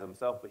edifies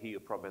himself, but he who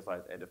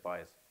prophesies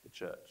edifies the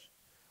church.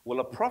 Will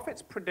a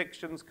prophet's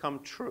predictions come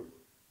true?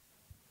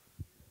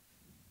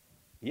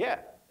 Yeah.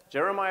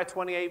 Jeremiah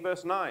 28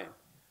 verse 9.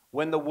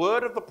 When the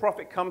word of the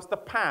prophet comes to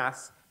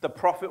pass, the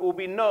prophet will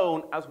be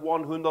known as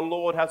one whom the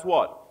Lord has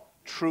what?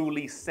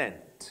 Truly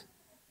sent.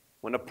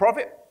 When a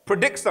prophet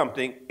predicts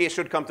something, it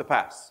should come to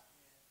pass.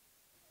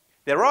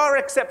 There are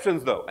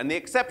exceptions though, and the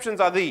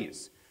exceptions are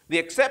these. The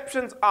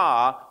exceptions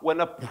are when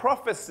a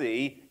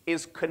prophecy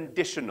is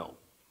conditional.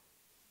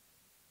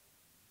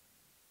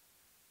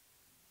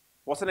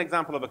 What's an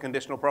example of a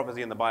conditional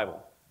prophecy in the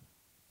Bible?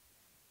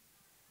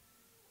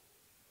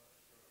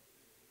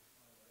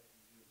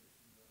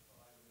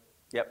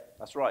 Yep,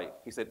 that's right.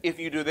 He said, if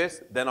you do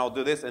this, then I'll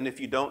do this, and if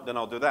you don't, then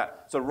I'll do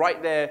that. So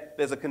right there,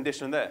 there's a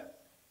condition there.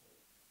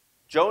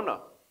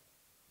 Jonah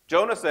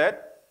said,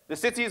 the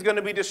city is going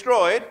to be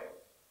destroyed,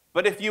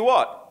 but if you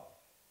what?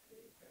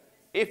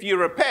 If you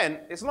repent,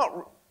 it's not,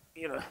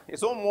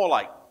 it's all more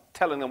like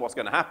telling them what's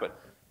going to happen.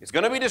 It's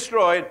going to be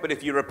destroyed, but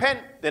if you repent,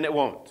 then it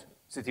won't.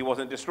 City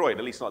wasn't destroyed,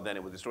 at least not then.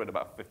 It was destroyed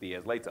about 50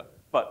 years later.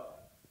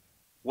 But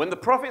when the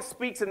prophet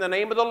speaks in the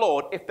name of the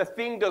Lord, if the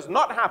thing does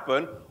not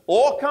happen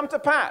or come to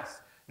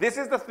pass, this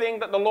is the thing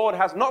that the Lord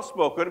has not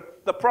spoken,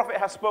 the prophet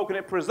has spoken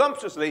it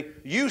presumptuously,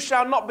 you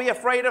shall not be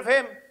afraid of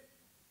him.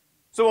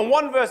 So in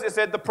one verse it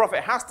said the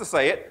prophet has to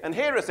say it, and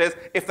here it says,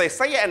 if they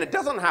say it and it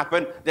doesn't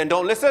happen, then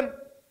don't listen.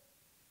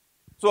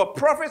 So a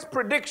prophet's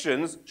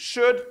predictions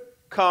should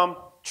come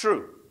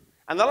true.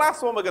 And the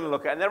last one we're going to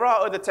look at, and there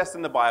are other tests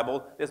in the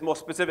Bible, there's more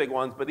specific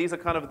ones, but these are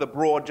kind of the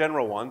broad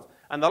general ones.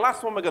 And the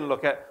last one we're going to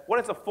look at, what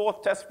is the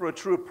fourth test for a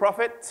true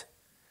prophet?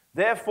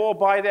 Therefore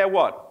by their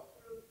what?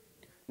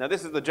 Now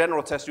this is the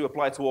general test you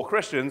apply to all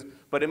Christians,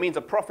 but it means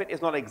a prophet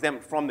is not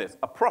exempt from this.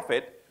 A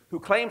prophet who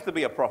claims to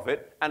be a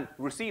prophet and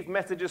receive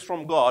messages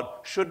from God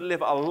should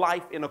live a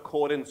life in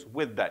accordance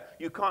with that.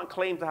 You can't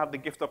claim to have the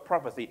gift of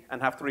prophecy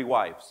and have 3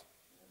 wives.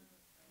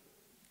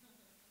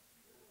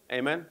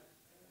 Amen?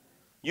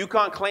 You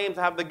can't claim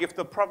to have the gift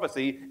of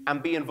prophecy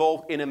and be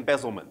involved in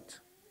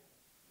embezzlement.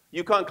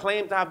 You can't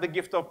claim to have the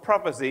gift of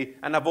prophecy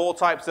and have all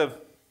types of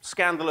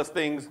scandalous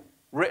things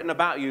written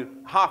about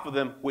you, half of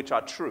them which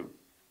are true.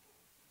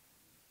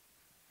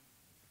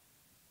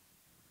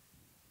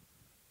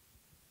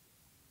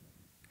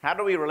 How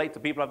do we relate to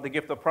people who have the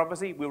gift of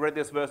prophecy? We read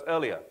this verse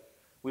earlier.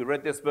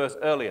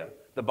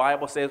 The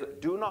Bible says,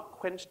 do not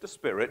quench the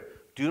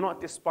spirit, do not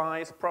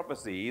despise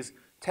prophecies,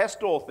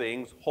 test all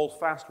things, hold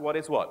fast what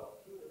is what?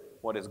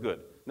 What is good.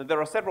 Now, there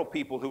are several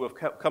people who have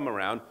come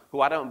around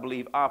who I don't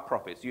believe are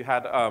prophets. You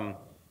had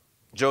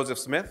Joseph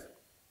Smith.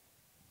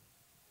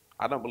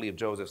 I don't believe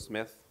Joseph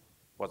Smith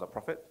was a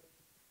prophet.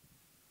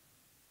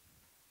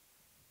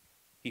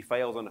 He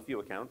fails on a few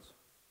accounts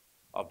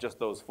of just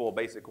those 4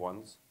 basic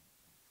ones.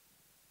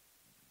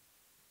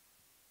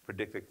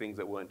 Predicted things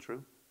that weren't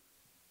true.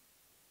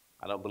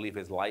 I don't believe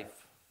his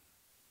life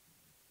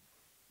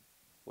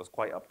was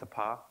quite up to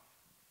par.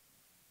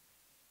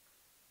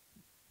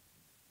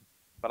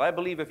 But I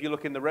believe if you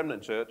look in the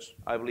remnant church,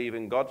 I believe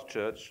in God's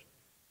church,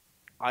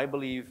 I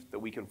believe that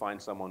we can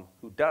find someone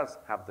who does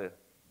have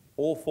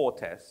all 4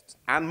 tests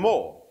and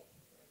more.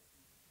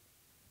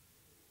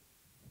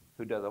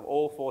 Who does have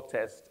all 4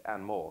 tests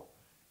and more.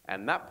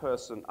 And that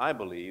person, I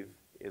believe,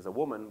 is a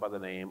woman by the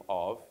name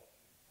of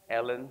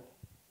Ellen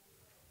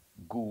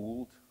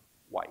Gould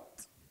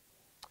White.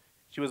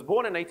 She was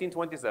born in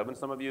 1827.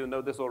 Some of you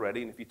know this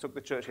already, and if you took the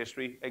church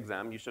history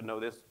exam, you should know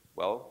this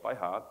well by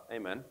heart.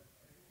 Amen.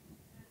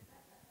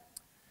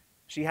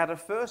 She had her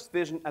first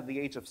vision at the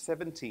age of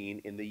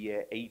 17 in the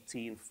year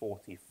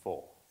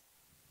 1844.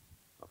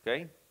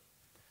 Okay?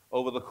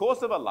 Over the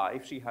course of her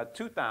life, she had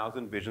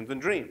 2,000 visions and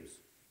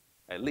dreams,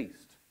 at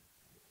least.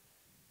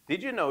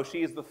 Did you know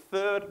she is the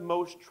 3rd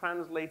most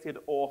translated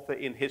author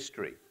in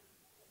history?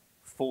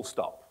 Full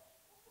stop.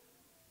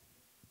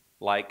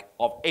 Like,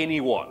 of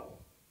anyone.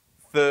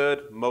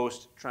 3rd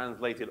most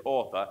translated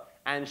author,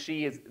 and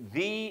she is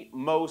the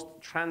most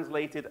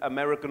translated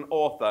American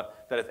author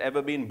that has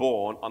ever been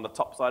born on the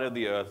top side of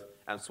the earth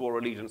and swore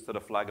allegiance to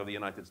the flag of the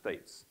United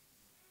States.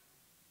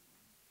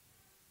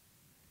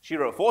 She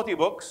wrote 40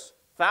 books,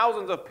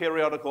 thousands of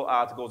periodical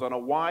articles on a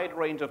wide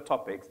range of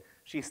topics.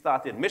 She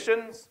started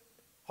missions,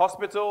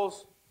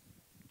 hospitals,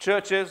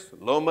 churches,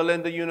 Loma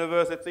Linda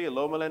University,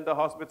 Loma Linda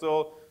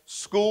Hospital,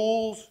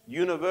 schools,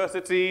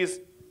 universities,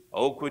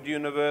 Oakwood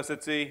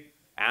University,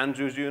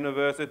 Andrews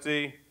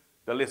University,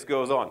 the list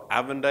goes on.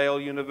 Avondale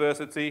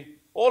University.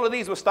 All of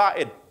these were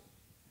started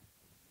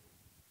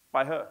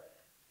by her,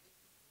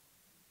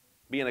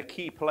 being a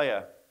key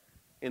player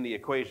in the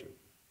equation.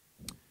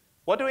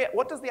 What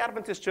does the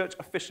Adventist Church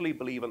officially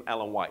believe on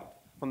Ellen White?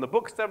 From the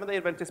book Seventh-day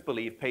Adventists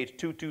Believe, page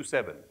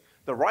 227.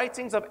 The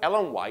writings of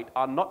Ellen White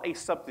are not a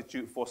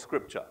substitute for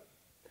Scripture.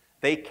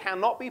 They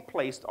cannot be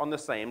placed on the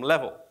same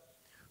level.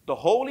 The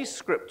Holy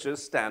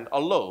Scriptures stand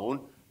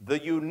alone,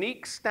 the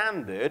unique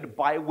standard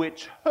by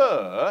which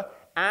her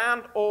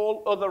and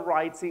all other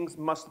writings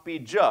must be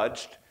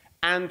judged,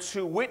 and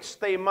to which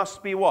they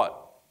must be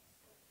what?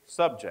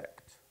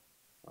 Subject.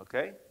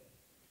 Okay?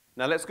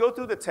 Now let's go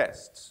through the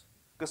tests.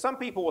 Because some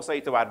people will say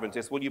to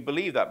Adventists, well, you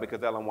believe that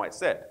because Ellen White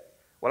said.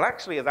 Well,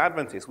 actually, as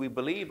Adventists, we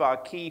believe our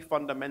key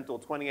fundamental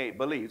 28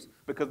 beliefs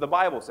because the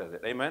Bible says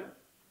it. Amen?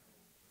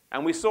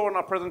 And we saw in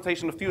our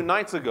presentation a few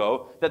nights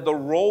ago that the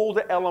role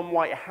that Ellen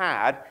White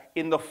had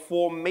in the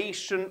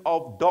formation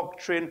of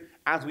doctrine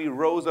as we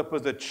rose up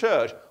as a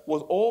church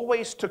was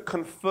always to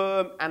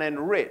confirm and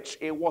enrich.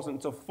 It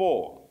wasn't to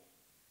form.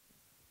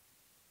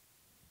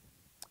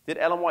 Did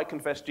Ellen White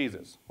confess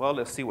Jesus? Well,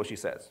 let's see what she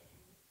says.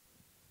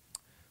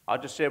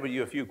 I'll just share with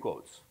you a few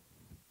quotes.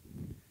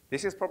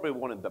 This is probably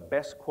one of the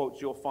best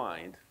quotes you'll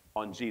find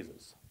on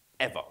Jesus,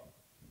 ever.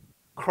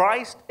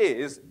 Christ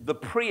is the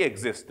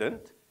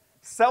pre-existent,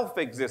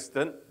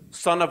 self-existent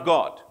Son of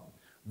God.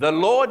 The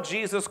Lord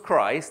Jesus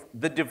Christ,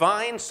 the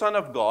divine Son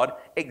of God,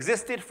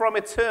 existed from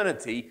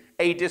eternity,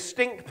 a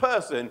distinct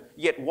person,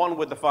 yet one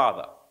with the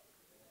Father.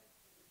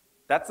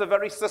 That's a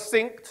very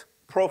succinct,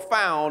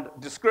 profound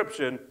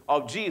description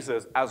of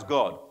Jesus as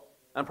God.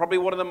 And probably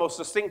one of the most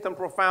succinct and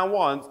profound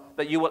ones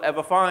that you will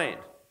ever find.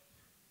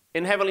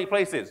 In Heavenly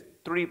Places,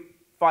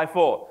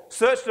 3:5-4.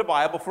 Search the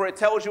Bible, for it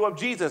tells you of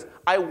Jesus.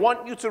 I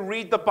want you to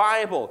read the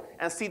Bible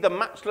and see the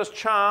matchless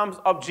charms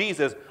of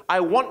Jesus.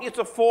 I want you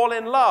to fall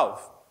in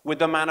love with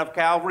the man of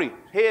Calvary.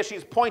 Here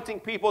she's pointing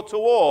people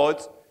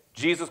towards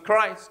Jesus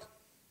Christ.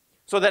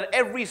 So that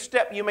every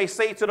step you may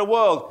say to the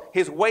world,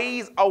 his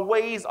ways are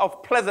ways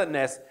of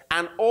pleasantness,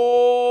 and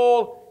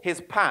all his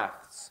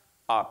paths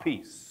are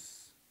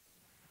peace.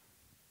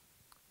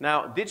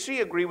 Now, did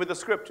she agree with the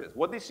scriptures?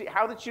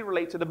 How did she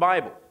relate to the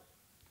Bible?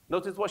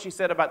 Notice what she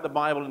said about the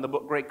Bible in the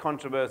book Great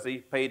Controversy,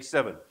 page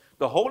 7.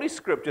 The Holy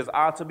Scriptures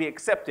are to be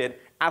accepted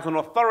as an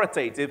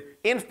authoritative,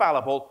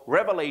 infallible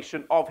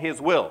revelation of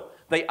his will.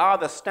 They are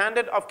the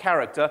standard of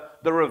character,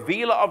 the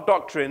revealer of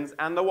doctrines,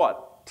 and the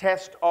what?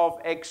 Test of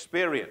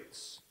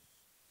experience.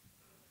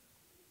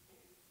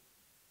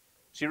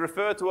 She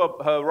referred to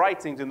her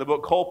writings in the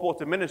book Cole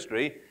Porter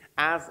Ministry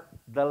as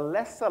the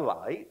lesser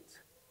light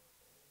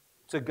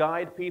to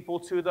guide people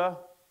to the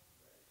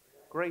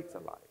greater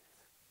light.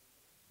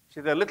 She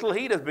said, a little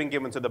heed has been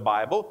given to the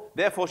Bible.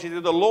 Therefore, she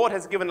said, the Lord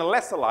has given a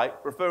lesser light,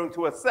 referring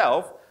to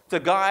herself, to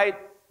guide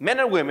men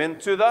and women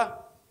to the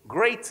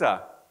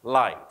greater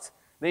light.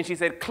 Then she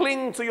said,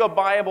 cling to your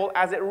Bible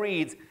as it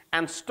reads,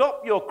 and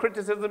stop your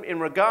criticism in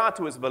regard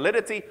to its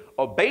validity.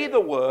 Obey the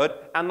word,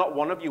 and not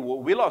one of you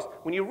will be lost.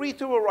 When you read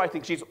through her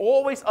writing, she's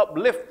always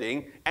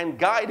uplifting and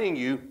guiding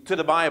you to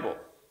the Bible.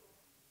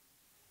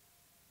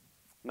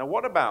 Now,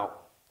 what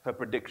about her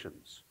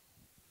predictions?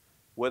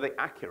 Were they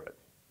accurate?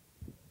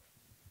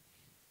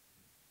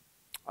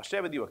 I'll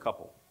share with you a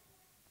couple.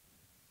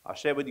 I'll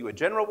share with you a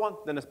general one,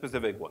 then a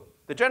specific one.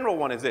 The general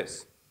one is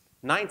this.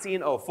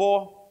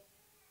 1904.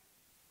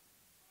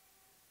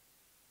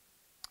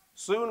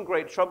 Soon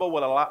great trouble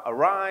will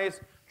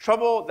arise,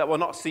 trouble that will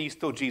not cease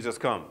till Jesus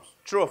comes.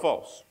 True or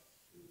false?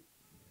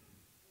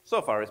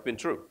 So far, it's been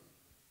true.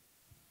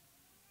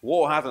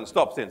 War hasn't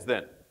stopped since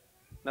then.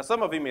 Now,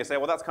 some of you may say,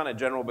 well, that's kind of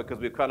general because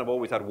we've kind of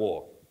always had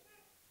war.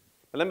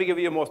 But let me give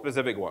you a more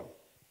specific one.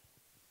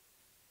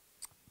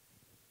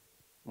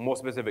 More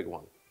specific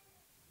one.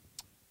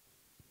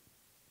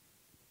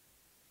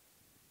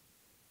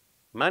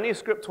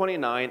 Manuscript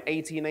 29,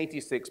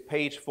 1886,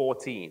 page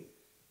 14.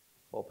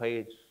 Or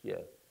page,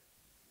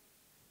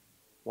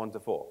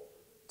 1-4.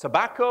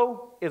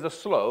 Tobacco is a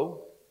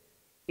slow,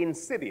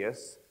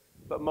 insidious,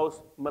 but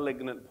most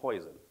malignant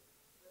poison.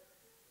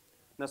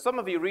 Now, some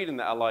of you reading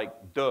that are like,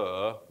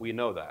 duh, we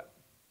know that.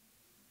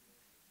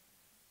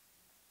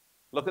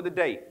 Look at the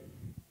date.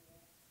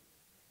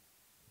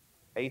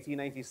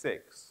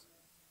 1886.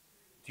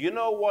 Do you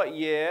know what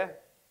year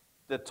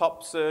the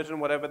top surgeon,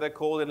 whatever they're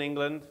called in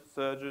England,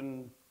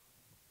 surgeon,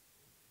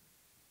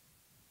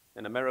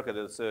 in America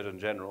they're the Surgeon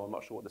General, I'm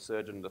not sure what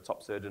the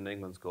top surgeon in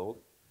England's called.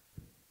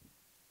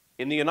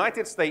 In the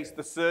United States,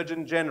 the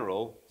Surgeon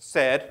General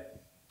said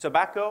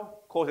tobacco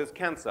causes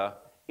cancer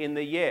in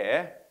the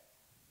year,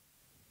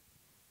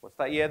 what's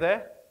that year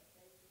there?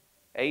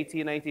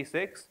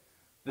 1886.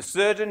 The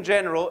Surgeon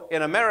General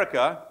in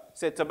America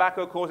said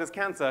tobacco causes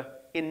cancer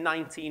in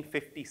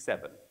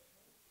 1957.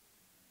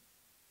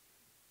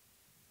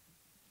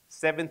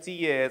 70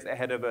 years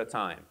ahead of her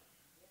time.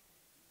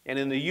 And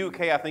in the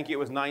UK, I think it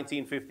was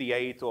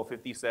 1958 or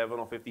 57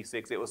 or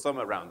 56. It was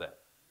somewhere around there.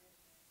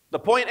 The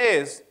point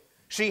is,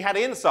 she had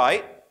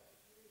insight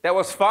that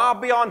was far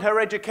beyond her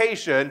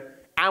education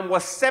and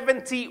was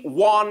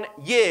 71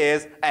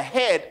 years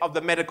ahead of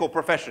the medical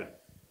profession.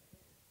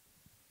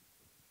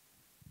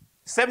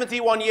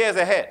 71 years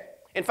ahead.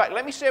 In fact,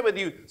 let me share with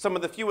you some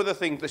of the few other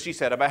things that she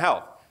said about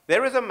health.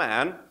 There is a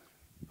man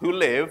who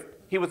lived,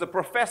 he was a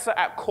professor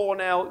at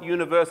Cornell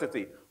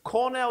University.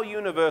 Cornell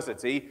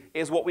University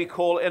is what we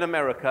call in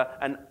America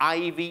an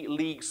Ivy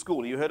League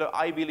school. You heard of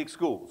Ivy League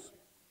schools?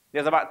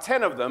 There's about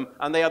 10 of them,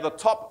 and they are the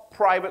top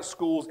private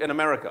schools in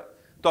America.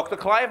 Dr.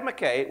 Clive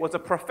McKay was a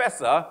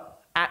professor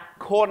at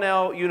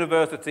Cornell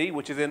University,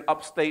 which is in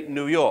upstate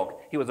New York.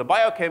 He was a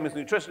biochemist,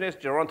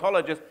 nutritionist,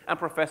 gerontologist, and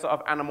professor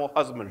of animal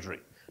husbandry.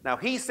 Now,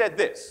 he said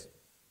this.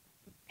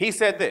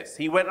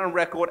 He went on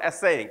record as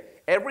saying,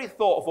 every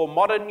thoughtful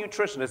modern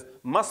nutritionist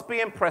must be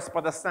impressed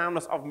by the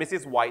soundness of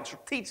Mrs. White's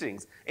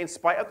teachings, in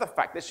spite of the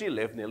fact that she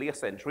lived nearly a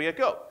century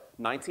ago,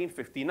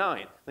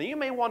 1959. Now, you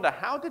may wonder,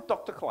 how did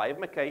Dr. Clive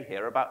McKay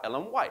hear about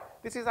Ellen White?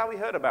 This is how he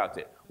heard about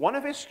it. One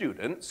of his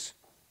students,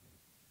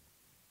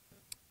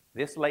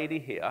 this lady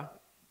here,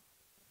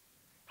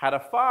 had a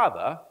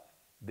father,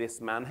 this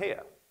man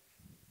here.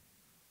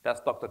 That's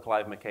Dr.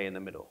 Clive McKay in the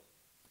middle.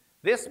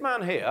 This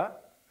man here,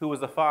 who was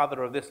the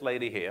father of this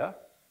lady here,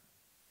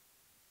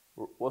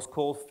 was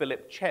called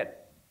Philip Chen.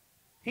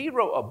 He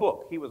wrote a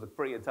book. He was a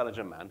pretty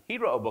intelligent man. He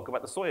wrote a book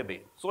about the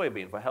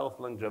soybean for health,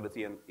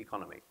 longevity, and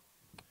economy.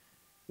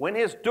 When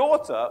his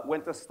daughter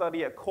went to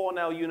study at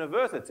Cornell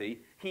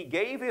University, he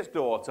gave his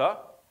daughter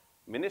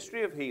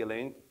Ministry of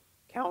Healing,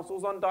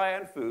 Counsels on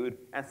Diet and Food,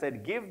 and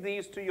said, give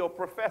these to your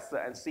professor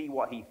and see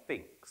what he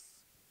thinks.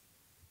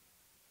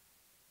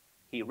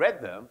 He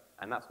read them,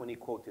 and that's when he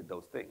quoted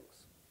those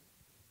things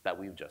that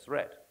we've just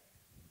read.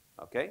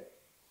 Okay?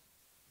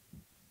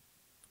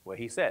 Where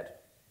he said,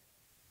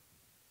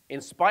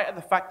 in spite of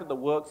the fact that the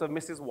works of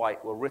Mrs.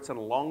 White were written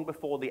long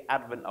before the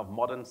advent of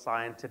modern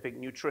scientific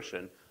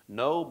nutrition,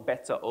 no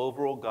better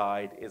overall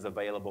guide is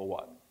available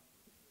what?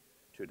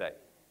 Today.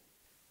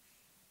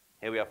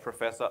 Here we have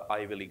Professor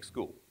Ivy League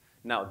School.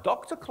 Now,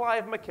 Dr.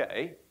 Clive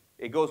McKay,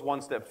 it goes one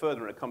step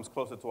further and it comes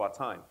closer to our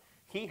time.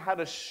 He had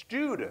a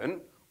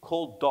student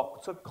called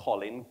Dr.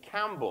 Colin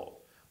Campbell.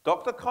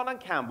 Dr. Colin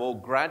Campbell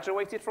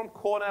graduated from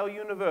Cornell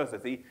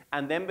University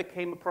and then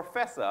became a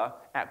professor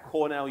at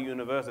Cornell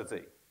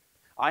University.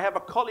 I have a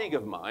colleague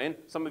of mine,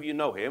 some of you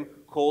know him,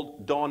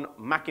 called Don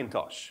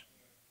McIntosh.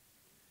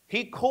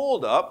 He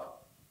called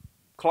up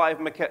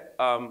Colin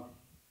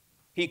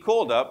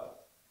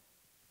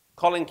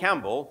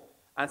Campbell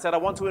and said, I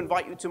want to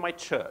invite you to my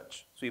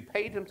church. So he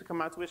paid him to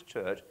come out to his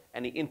church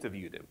and he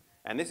interviewed him.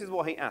 And this is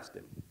what he asked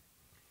him.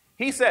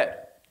 He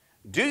said,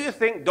 do you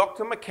think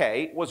Dr.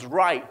 McKay was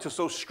right to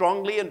so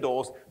strongly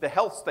endorse the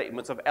health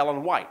statements of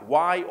Ellen White?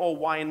 Why or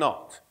why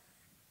not?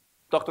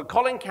 Dr.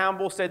 Colin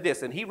Campbell said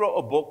this, and he wrote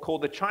a book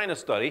called The China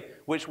Study,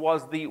 which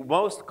was the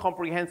most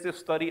comprehensive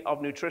study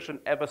of nutrition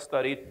ever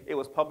studied. It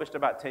was published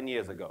about 10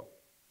 years ago.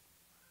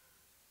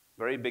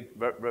 Very big,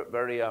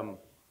 very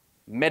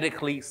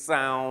medically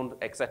sound,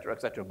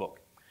 etc., book.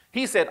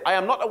 He said, I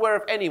am not aware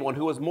of anyone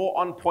who was more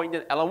on point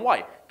than Ellen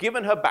White.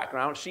 Given her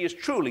background, she is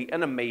truly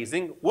an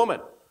amazing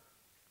woman.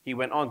 He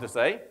went on to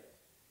say,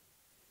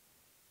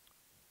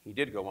 he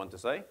did go on to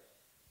say,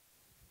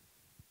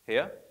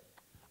 here,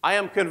 I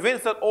am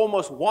convinced that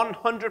almost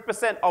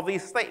 100% of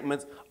these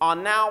statements are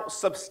now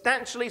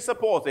substantially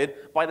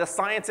supported by the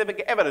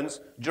scientific evidence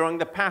during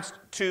the past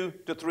 2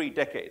 to 3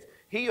 decades.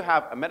 Here you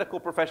have a medical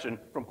profession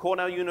from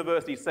Cornell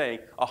University saying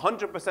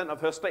 100% of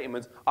her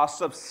statements are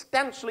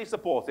substantially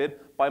supported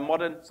by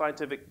modern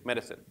scientific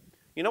medicine.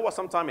 You know what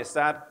sometimes is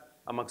sad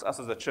amongst us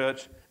as a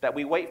church? That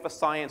we wait for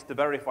science to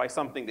verify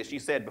something that she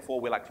said before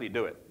we'll actually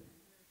do it.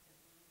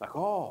 Like,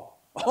 oh,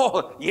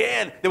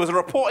 yeah, there was a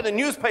report in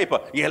the newspaper.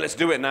 Yeah, let's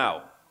do it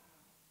now.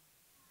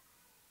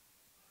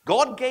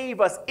 God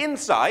gave us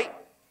insight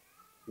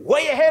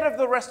way ahead of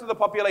the rest of the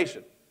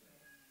population.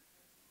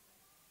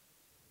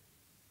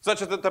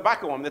 Such as the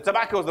tobacco one. The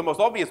tobacco is the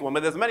most obvious one,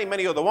 but there's many,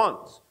 many other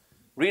ones.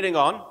 Reading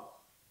on,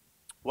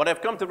 what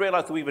I've come to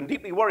realize to even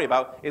deeply worry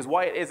about is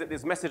why it is that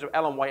this message of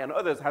Ellen White and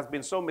others has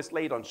been so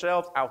mislaid on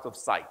shelves out of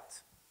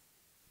sight.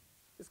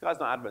 This guy's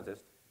not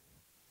Adventist.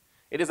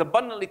 It is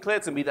abundantly clear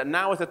to me that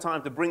now is the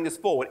time to bring this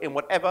forward in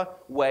whatever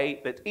way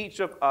that each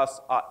of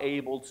us are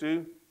able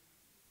to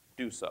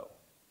do so.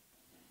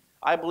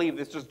 I believe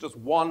this is just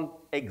one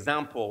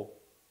example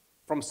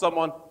from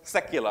someone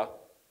secular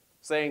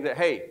saying that,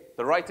 hey,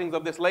 the writings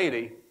of this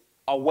lady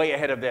are way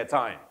ahead of their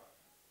time.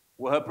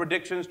 Were her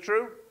predictions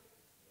true?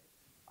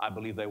 I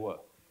believe they were.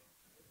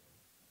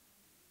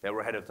 They were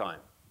ahead of time.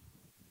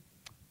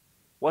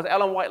 Was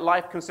Ellen White's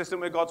life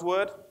consistent with God's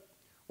word?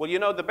 Well, you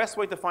know, the best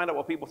way to find out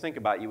what people think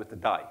about you is to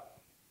die.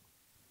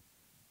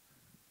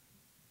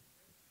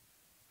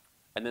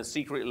 And then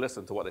secretly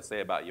listen to what they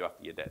say about you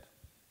after you're dead.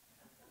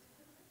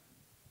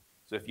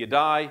 So if you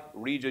die,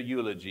 read your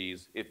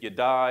eulogies. If you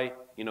die,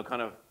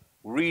 kind of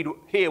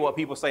hear what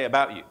people say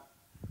about you.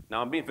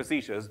 Now, I'm being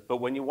facetious, but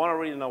when you want to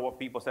really know what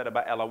people said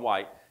about Ellen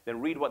White,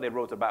 then read what they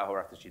wrote about her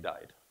after she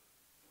died.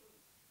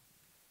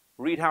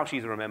 Read how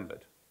she's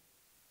remembered.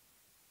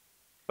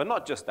 But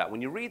not just that.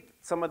 When you read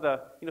some of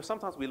the,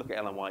 sometimes we look at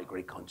Ellen White,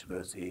 great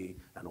controversy,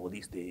 and all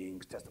these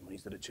things,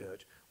 testimonies to the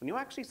church. When you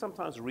actually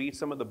sometimes read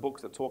some of the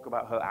books that talk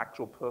about her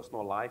actual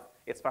personal life,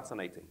 it's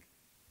fascinating.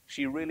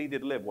 She really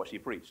did live what she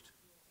preached.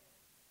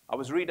 I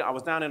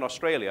was down in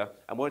Australia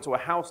and went to a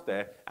house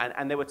there,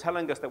 and they were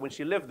telling us that when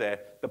she lived there,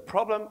 the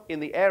problem in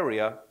the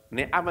area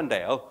near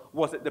Avondale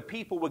was that the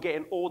people were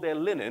getting all their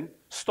linen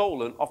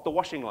stolen off the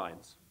washing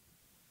lines.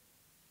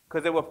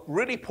 Because there were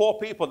really poor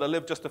people that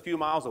lived just a few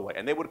miles away,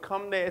 and they would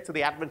come there to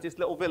the Adventist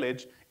little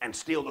village and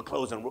steal the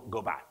clothes and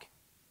go back.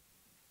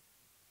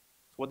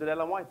 So what did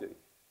Ellen White do?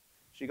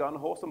 She got on a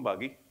horse and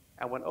buggy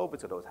and went over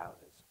to those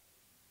houses.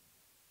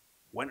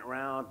 Went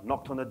around,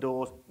 knocked on the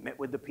doors, met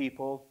with the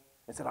people,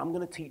 and said, I'm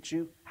going to teach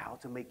you how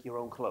to make your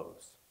own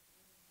clothes.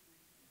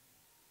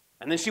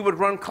 And then she would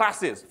run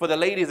classes for the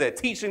ladies there,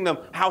 teaching them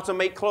how to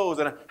make clothes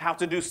and how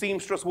to do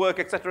seamstress work,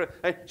 etc.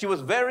 And she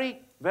was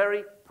very,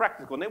 very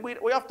practical. And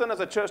we often as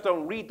a church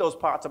don't read those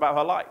parts about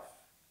her life.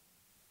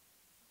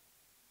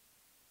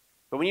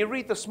 But when you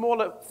read the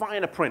smaller,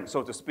 finer print,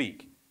 so to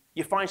speak,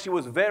 you find she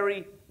was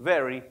very,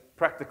 very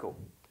practical.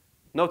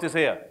 Notice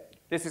here,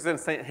 this is in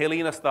St.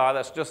 Helena Star,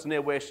 that's just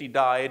near where she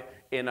died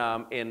in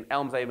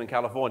Elms Haven,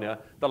 California.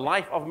 The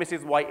life of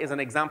Mrs. White is an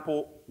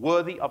example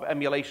worthy of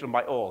emulation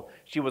by all.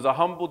 She was a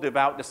humble,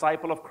 devout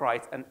disciple of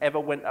Christ and ever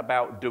went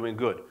about doing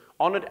good.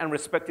 Honored and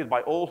respected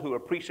by all who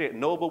appreciate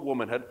noble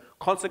womanhood,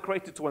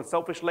 consecrated to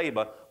unselfish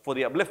labor for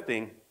the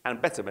uplifting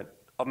and betterment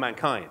of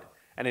mankind.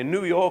 And in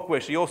New York,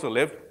 where she also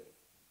lived,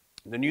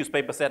 the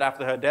newspaper said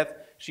after her death,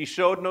 she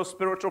showed no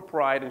spiritual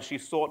pride and she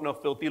sought no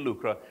filthy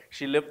lucre.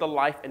 She lived the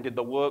life and did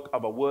the work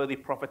of a worthy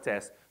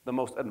prophetess, the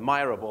most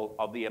admirable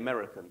of the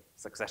American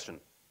succession.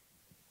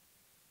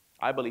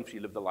 I believe she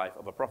lived the life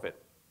of a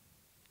prophet.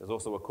 There's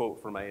also a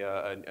quote from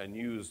a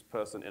news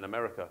person in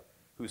America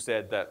who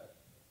said that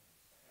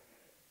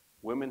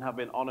women have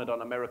been honored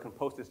on American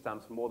postage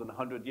stamps for more than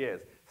 100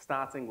 years,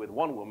 starting with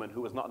one woman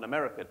who was not an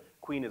American,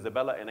 Queen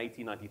Isabella in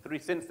 1893.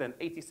 Since then,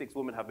 86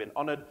 women have been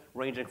honored,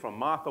 ranging from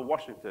Martha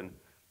Washington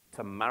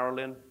to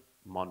Marilyn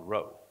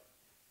Monroe.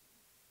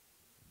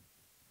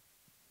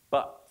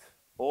 But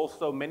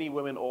also many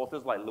women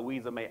authors like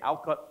Louisa May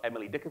Alcott,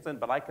 Emily Dickinson,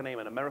 but I can name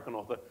an American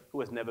author who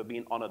has never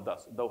been honored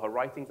thus, though her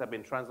writings have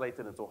been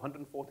translated into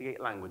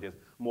 148 languages,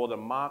 more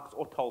than Marx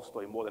or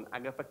Tolstoy, more than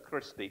Agatha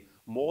Christie,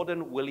 more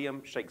than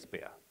William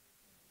Shakespeare.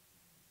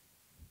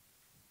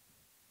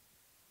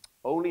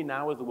 Only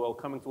now is the world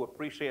coming to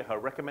appreciate her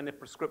recommended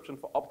prescription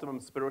for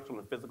optimum spiritual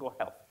and physical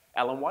health.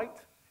 Ellen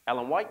White?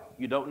 Ellen White,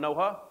 you don't know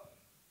her?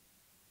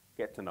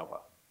 Get to know her.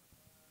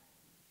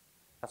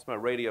 That's my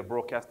radio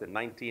broadcast in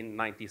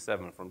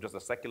 1997 from just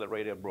a secular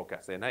radio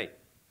broadcast saying, hey,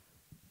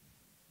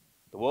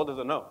 the world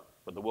doesn't know,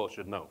 but the world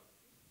should know.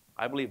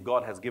 I believe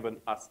God has given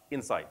us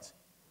insight.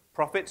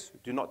 Prophets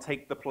do not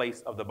take the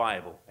place of the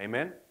Bible.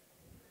 Amen?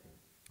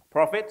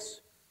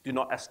 Prophets do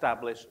not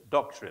establish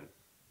doctrine.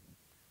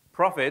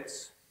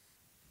 Prophets,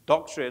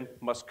 doctrine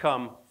must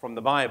come from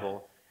the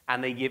Bible,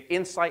 and they give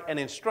insight and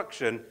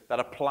instruction that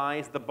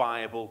applies the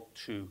Bible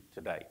to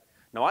today.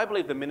 Now, I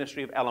believe the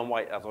ministry of Ellen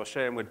White, as I was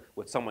sharing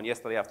with someone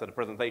yesterday after the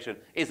presentation,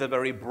 is a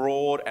very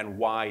broad and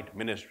wide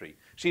ministry.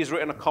 She's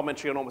written a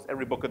commentary on almost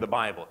every book of the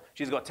Bible.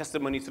 She's got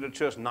Testimonies to the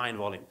Church, 9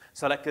 volumes,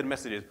 Selected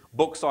Messages,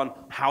 books on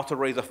how to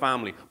raise a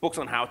family, books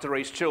on how to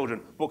raise children,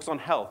 books on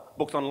health,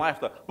 books on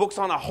lifestyle, books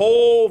on a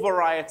whole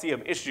variety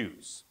of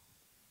issues.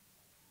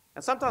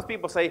 And sometimes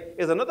people say,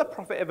 is another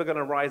prophet ever going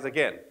to rise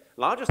again?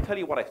 Well, I'll just tell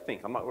you what I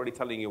think. I'm not really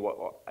telling you what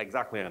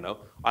exactly I know.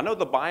 I know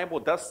the Bible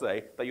does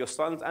say that your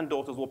sons and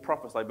daughters will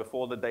prophesy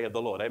before the day of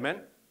the Lord.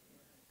 Amen?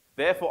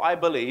 Therefore, I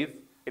believe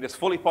it is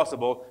fully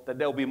possible that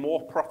there will be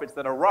more prophets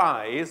that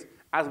arise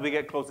as we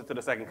get closer to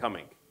the second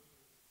coming.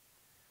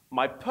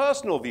 My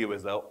personal view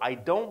is, though, I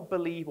don't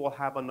believe we'll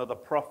have another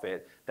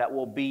prophet that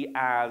will be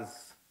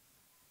as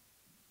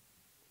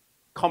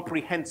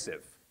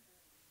comprehensive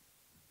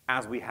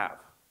as we have.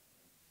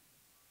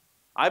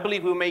 I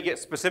believe we may get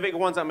specific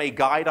ones that may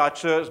guide our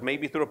church,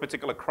 maybe through a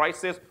particular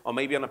crisis or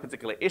maybe on a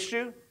particular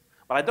issue.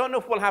 But I don't know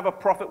if we'll have a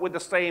prophet with the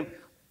same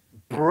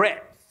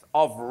breadth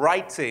of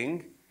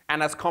writing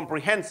and as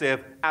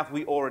comprehensive as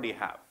we already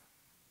have.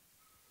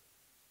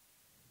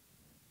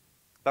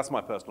 That's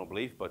my personal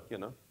belief, but, you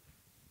know,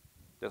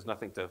 there's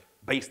nothing to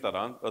base that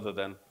on other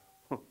than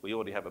we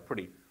already have a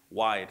pretty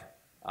wide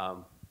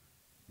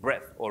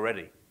breadth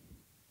already.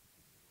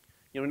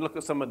 You know, when you look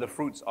at some of the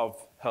fruits of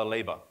her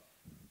labor,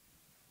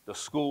 the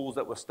schools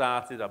that were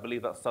started, I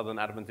believe that's Southern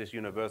Adventist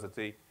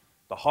University,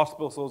 the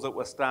hospitals that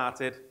were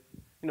started.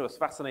 You know, it's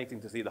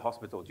fascinating to see the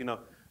hospitals. You know,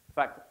 in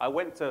fact, I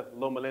went to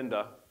Loma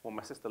Linda. Well,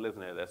 my sister lives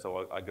near there,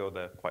 so I go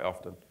there quite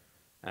often,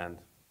 and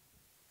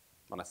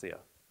when I see her.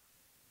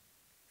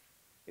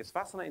 It's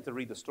fascinating to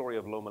read the story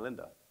of Loma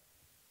Linda.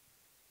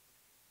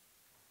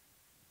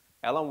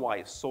 Ellen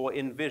White saw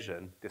in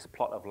vision this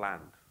plot of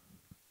land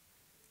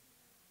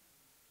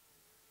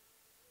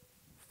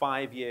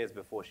 5 years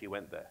before she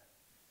went there.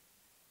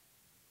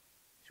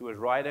 She was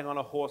riding on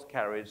a horse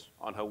carriage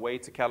on her way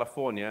to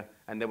California,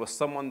 and there was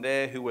someone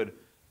there who had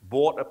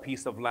bought a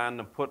piece of land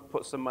and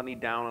put some money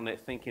down on it,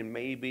 thinking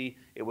maybe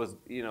it was,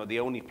 you know, the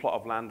only plot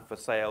of land for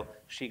sale.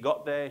 She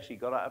got there, she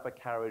got out of her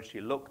carriage,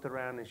 she looked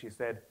around, and she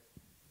said,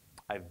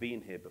 I've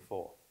been here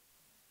before.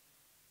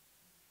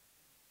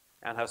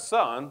 And her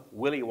son,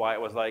 Willie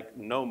White, was like,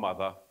 no,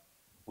 mother,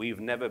 we've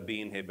never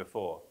been here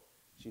before.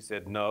 She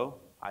said, no,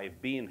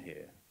 I've been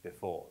here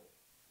before.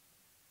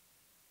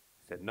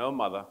 He said, no,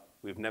 mother,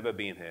 we've never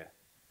been here.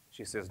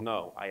 She says,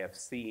 no, I have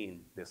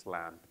seen this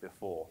land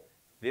before.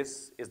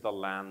 This is the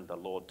land the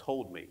Lord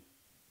told me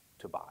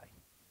to buy.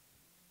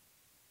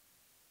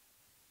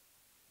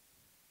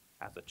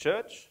 As a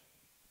church,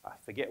 I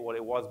forget what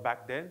it was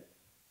back then,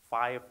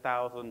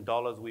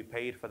 $5,000 we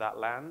paid for that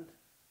land.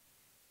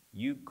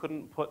 You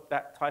couldn't put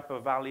that type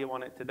of value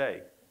on it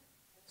today.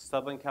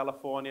 Southern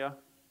California,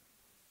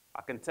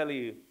 I can tell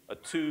you a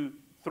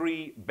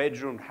 2-3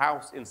 bedroom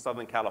house in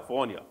Southern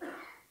California,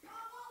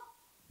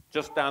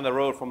 just down the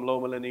road from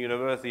Loma Linda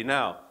University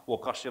now, will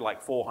cost you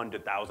like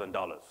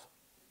 $400,000.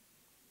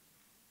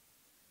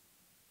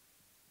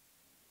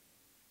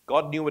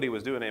 God knew what he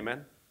was doing,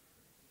 amen,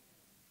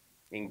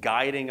 in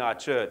guiding our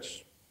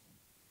church.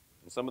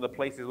 In some of the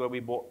places where we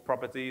bought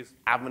properties,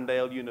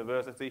 Avondale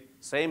University,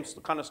 same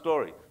kind of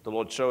story. The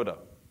Lord showed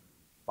up,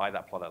 buy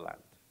that plot of land.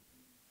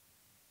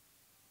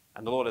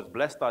 And the Lord has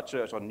blessed our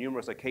church on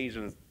numerous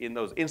occasions in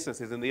those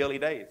instances in the early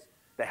days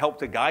that helped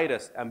to guide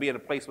us and be in a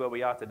place where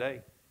we are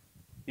today.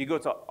 You go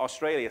to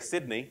Australia,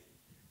 Sydney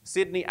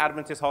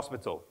Adventist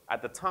Hospital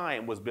at the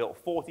time was built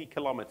 40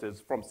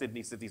 kilometers from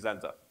Sydney city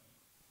centre.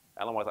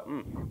 Ellen was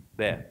like,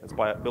 there, let's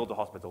build a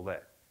hospital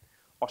there.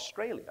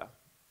 Australia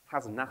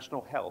has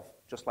national health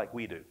just like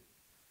we do.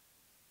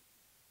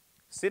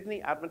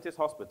 Sydney Adventist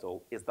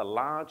Hospital is the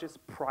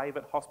largest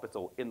private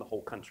hospital in the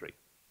whole country.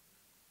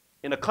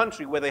 In a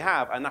country where they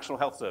have a national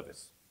health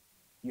service,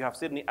 you have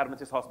Sydney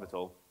Adventist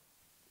Hospital,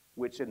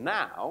 which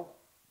now,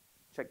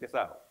 check this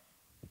out,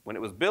 when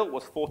it was built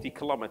was 40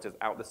 kilometers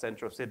out the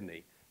center of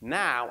Sydney.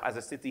 Now, as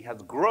the city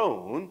has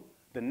grown,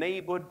 the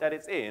neighborhood that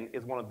it's in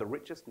is one of the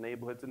richest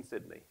neighborhoods in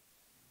Sydney.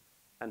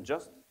 And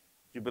just, do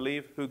you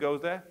believe who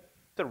goes there?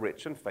 The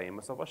rich and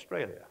famous of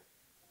Australia.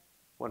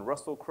 When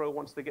Russell Crowe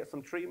wants to get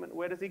some treatment,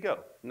 where does he go?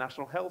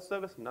 National Health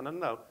Service?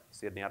 No.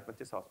 Sydney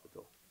Adventist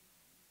Hospital.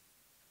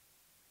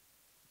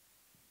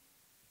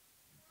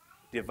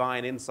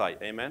 Divine insight,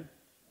 amen?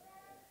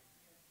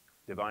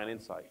 Divine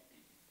insight.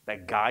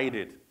 They're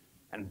guided,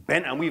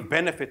 and we've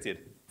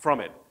benefited from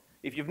it.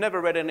 If you've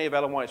never read any of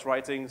Ellen White's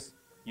writings,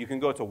 you can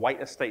go to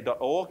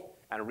whiteestate.org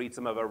and read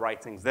some of her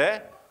writings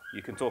there.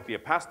 You can talk to your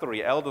pastor or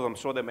your elders. I'm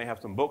sure they may have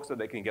some books that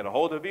they can get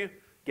hold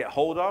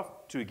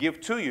of to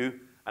give to you.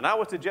 And I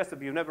would suggest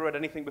if you've never read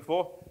anything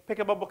before, pick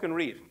up a book and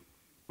read.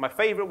 My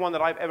favorite one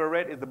that I've ever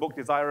read is the book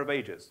Desire of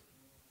Ages.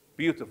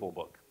 Beautiful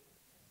book.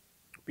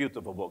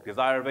 Beautiful book.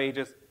 Desire of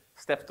Ages,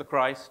 Steps to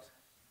Christ.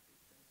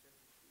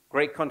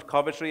 Great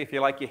commentary if you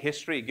like your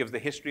history. It gives the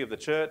history of the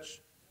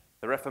church,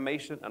 the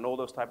Reformation, and all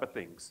those type of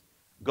things.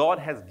 God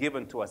has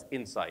given to us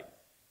insight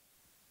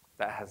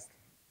that has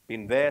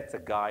been there to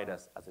guide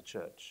us as a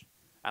church.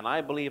 And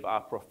I believe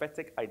our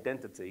prophetic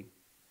identity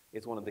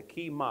is one of the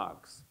key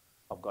marks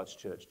of God's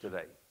church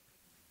today.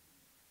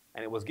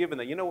 And it was given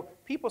that,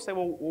 people say,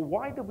 well,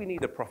 why do we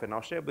need a prophet? And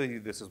I'll share with you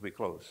this as we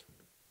close.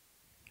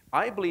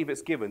 I believe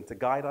it's given to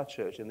guide our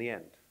church in the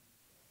end.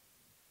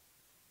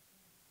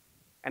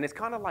 And it's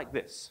kind of like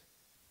this.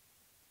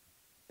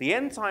 The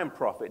end time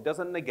prophet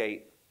doesn't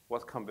negate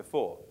what's come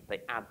before.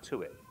 They add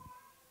to it.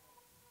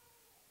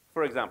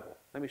 For example,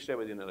 let me share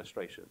with you an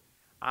illustration.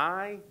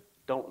 I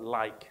don't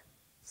like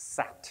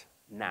sat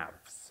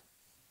navs.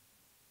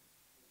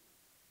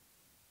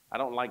 I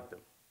don't like them.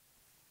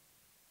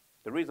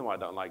 The reason why I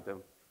don't like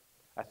them,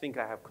 I think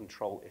I have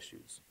control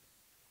issues.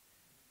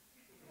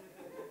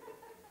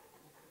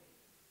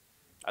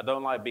 I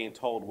don't like being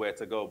told where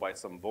to go by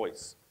some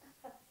voice.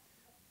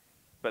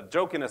 But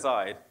joking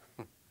aside,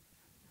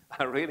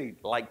 I really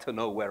like to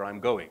know where I'm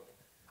going.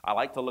 I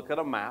like to look at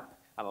a map,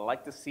 and I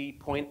like to see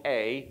point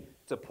A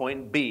to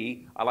point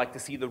B. I like to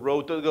see the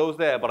road that goes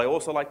there, but I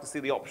also like to see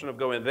the option of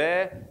going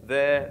there,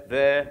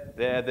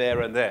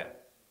 and there.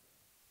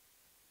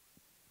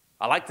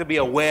 I like to be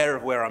aware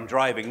of where I'm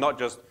driving, not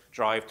just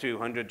drive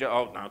 200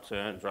 yards, oh, now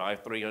turn,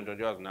 drive 300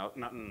 yards, no.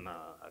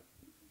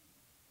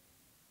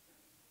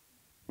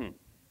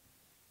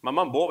 My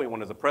mom bought me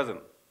one as a present.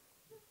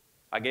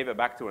 I gave it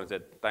back to her and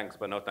said, thanks,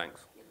 but no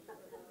thanks.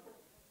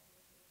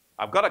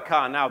 I've got a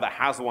car now that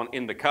has one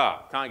in the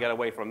car. Can't get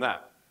away from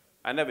that.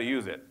 I never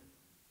use it.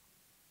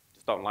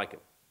 Just don't like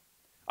it.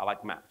 I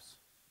like maps.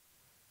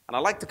 And I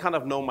like to kind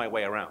of know my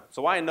way around.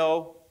 So I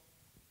know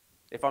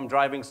if I'm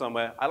driving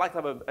somewhere, I like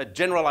to have a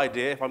general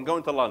idea. If I'm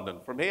going to London,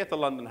 from here to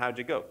London, how'd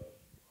you go?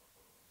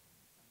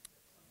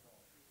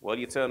 Well,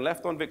 you turn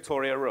left on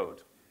Victoria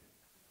Road.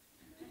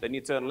 Then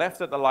you turn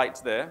left at the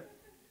lights there.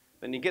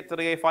 Then you get to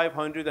the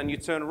A500 and you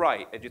turn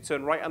right. As you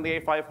turn right on the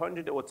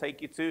A500, it will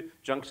take you to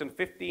junction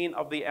 15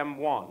 of the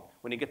M1.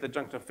 When you get to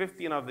junction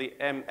 15 of the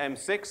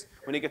M6,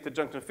 when you get to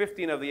junction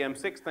 15 of the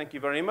M6, thank you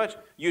very much,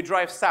 you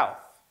drive south.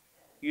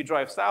 You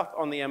drive south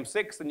on the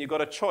M6 and you've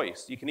got a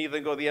choice. You can either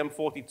go the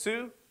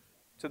M42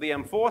 to the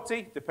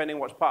M40, depending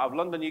which part of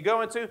London you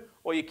go into,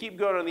 or you keep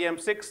going on the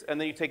M6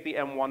 and then you take the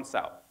M1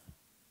 south.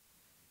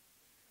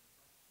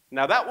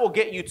 Now that will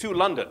get you to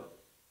London.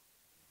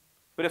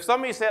 But if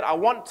somebody said, I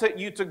want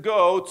you to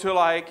go to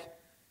like,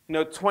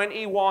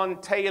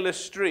 21 Taylor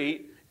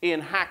Street in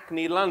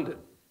Hackney, London.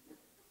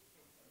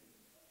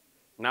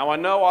 Now I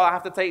know I'll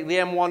have to take the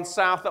M1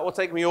 South. That will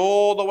take me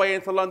all the way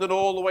into London,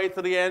 all the way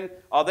to the end.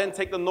 I'll then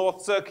take the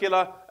North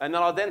Circular, and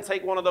then I'll then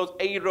take one of those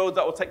A roads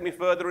that will take me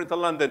further into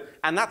London.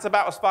 And that's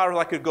about as far as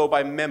I could go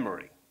by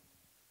memory.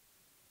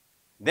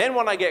 Then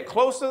when I get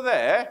closer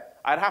there,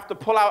 I'd have to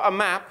pull out a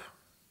map.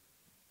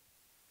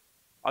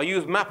 I'll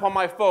use map on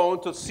my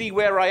phone to see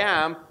where I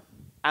am,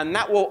 and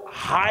that will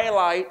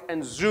highlight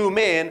and zoom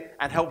in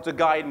and help to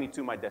guide me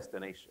to my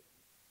destination.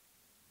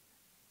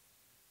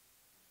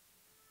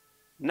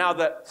 Now,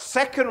 the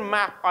second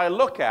map I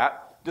look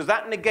at, does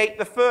that negate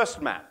the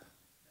first map?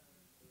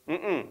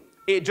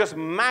 It just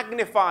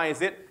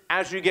magnifies it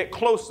as you get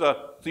closer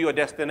to your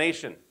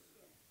destination.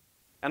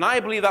 And I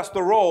believe that's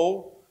the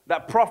role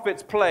that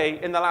prophets play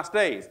in the last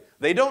days.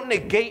 They don't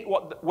negate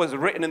what was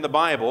written in the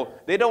Bible.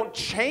 They don't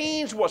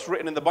change what's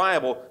written in the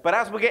Bible. But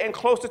as we're getting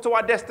closer to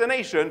our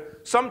destination,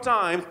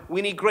 sometimes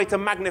we need greater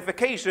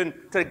magnification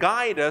to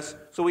guide us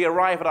so we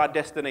arrive at our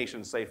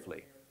destination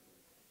safely.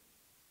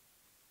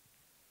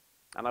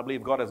 And I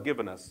believe God has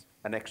given us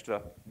an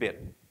extra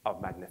bit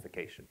of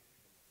magnification.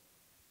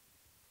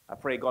 I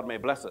pray God may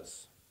bless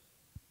us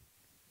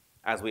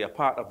as we are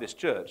part of this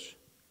church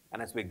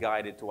and as we're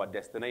guided to our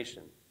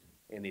destination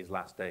in these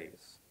last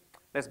days.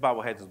 Let's bow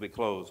our heads as we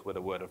close with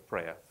a word of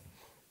prayer.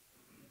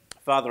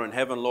 Father in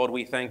heaven, Lord,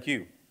 we thank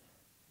you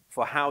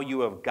for how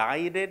you have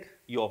guided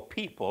your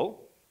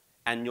people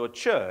and your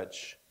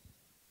church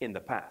in the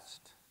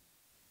past.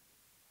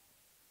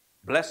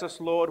 Bless us,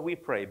 Lord, we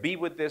pray. Be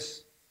with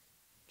this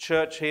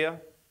church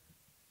here.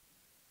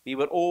 Be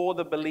with all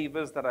the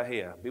believers that are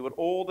here. Be with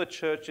all the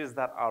churches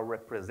that are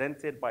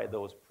represented by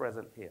those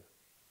present here.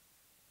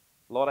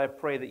 Lord, I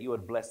pray that you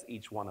would bless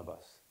each one of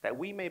us, that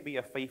we may be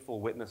a faithful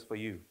witness for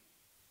you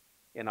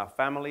in our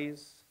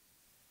families,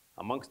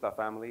 amongst our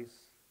families,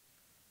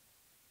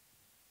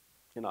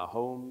 in our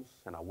homes,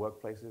 in our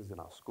workplaces, in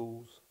our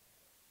schools,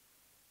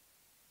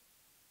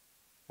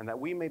 and that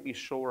we may be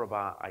sure of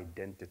our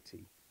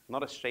identity,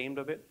 not ashamed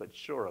of it, but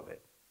sure of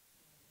it.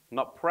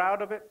 Not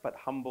proud of it, but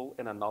humble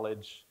in a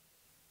knowledge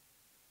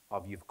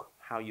of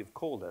how you've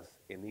called us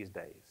in these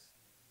days.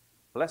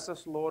 Bless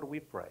us, Lord, we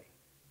pray.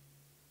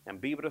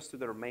 And be with us through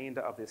the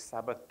remainder of this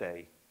Sabbath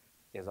day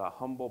is our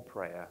humble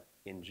prayer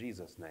in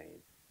Jesus' name.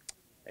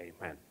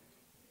 Amen.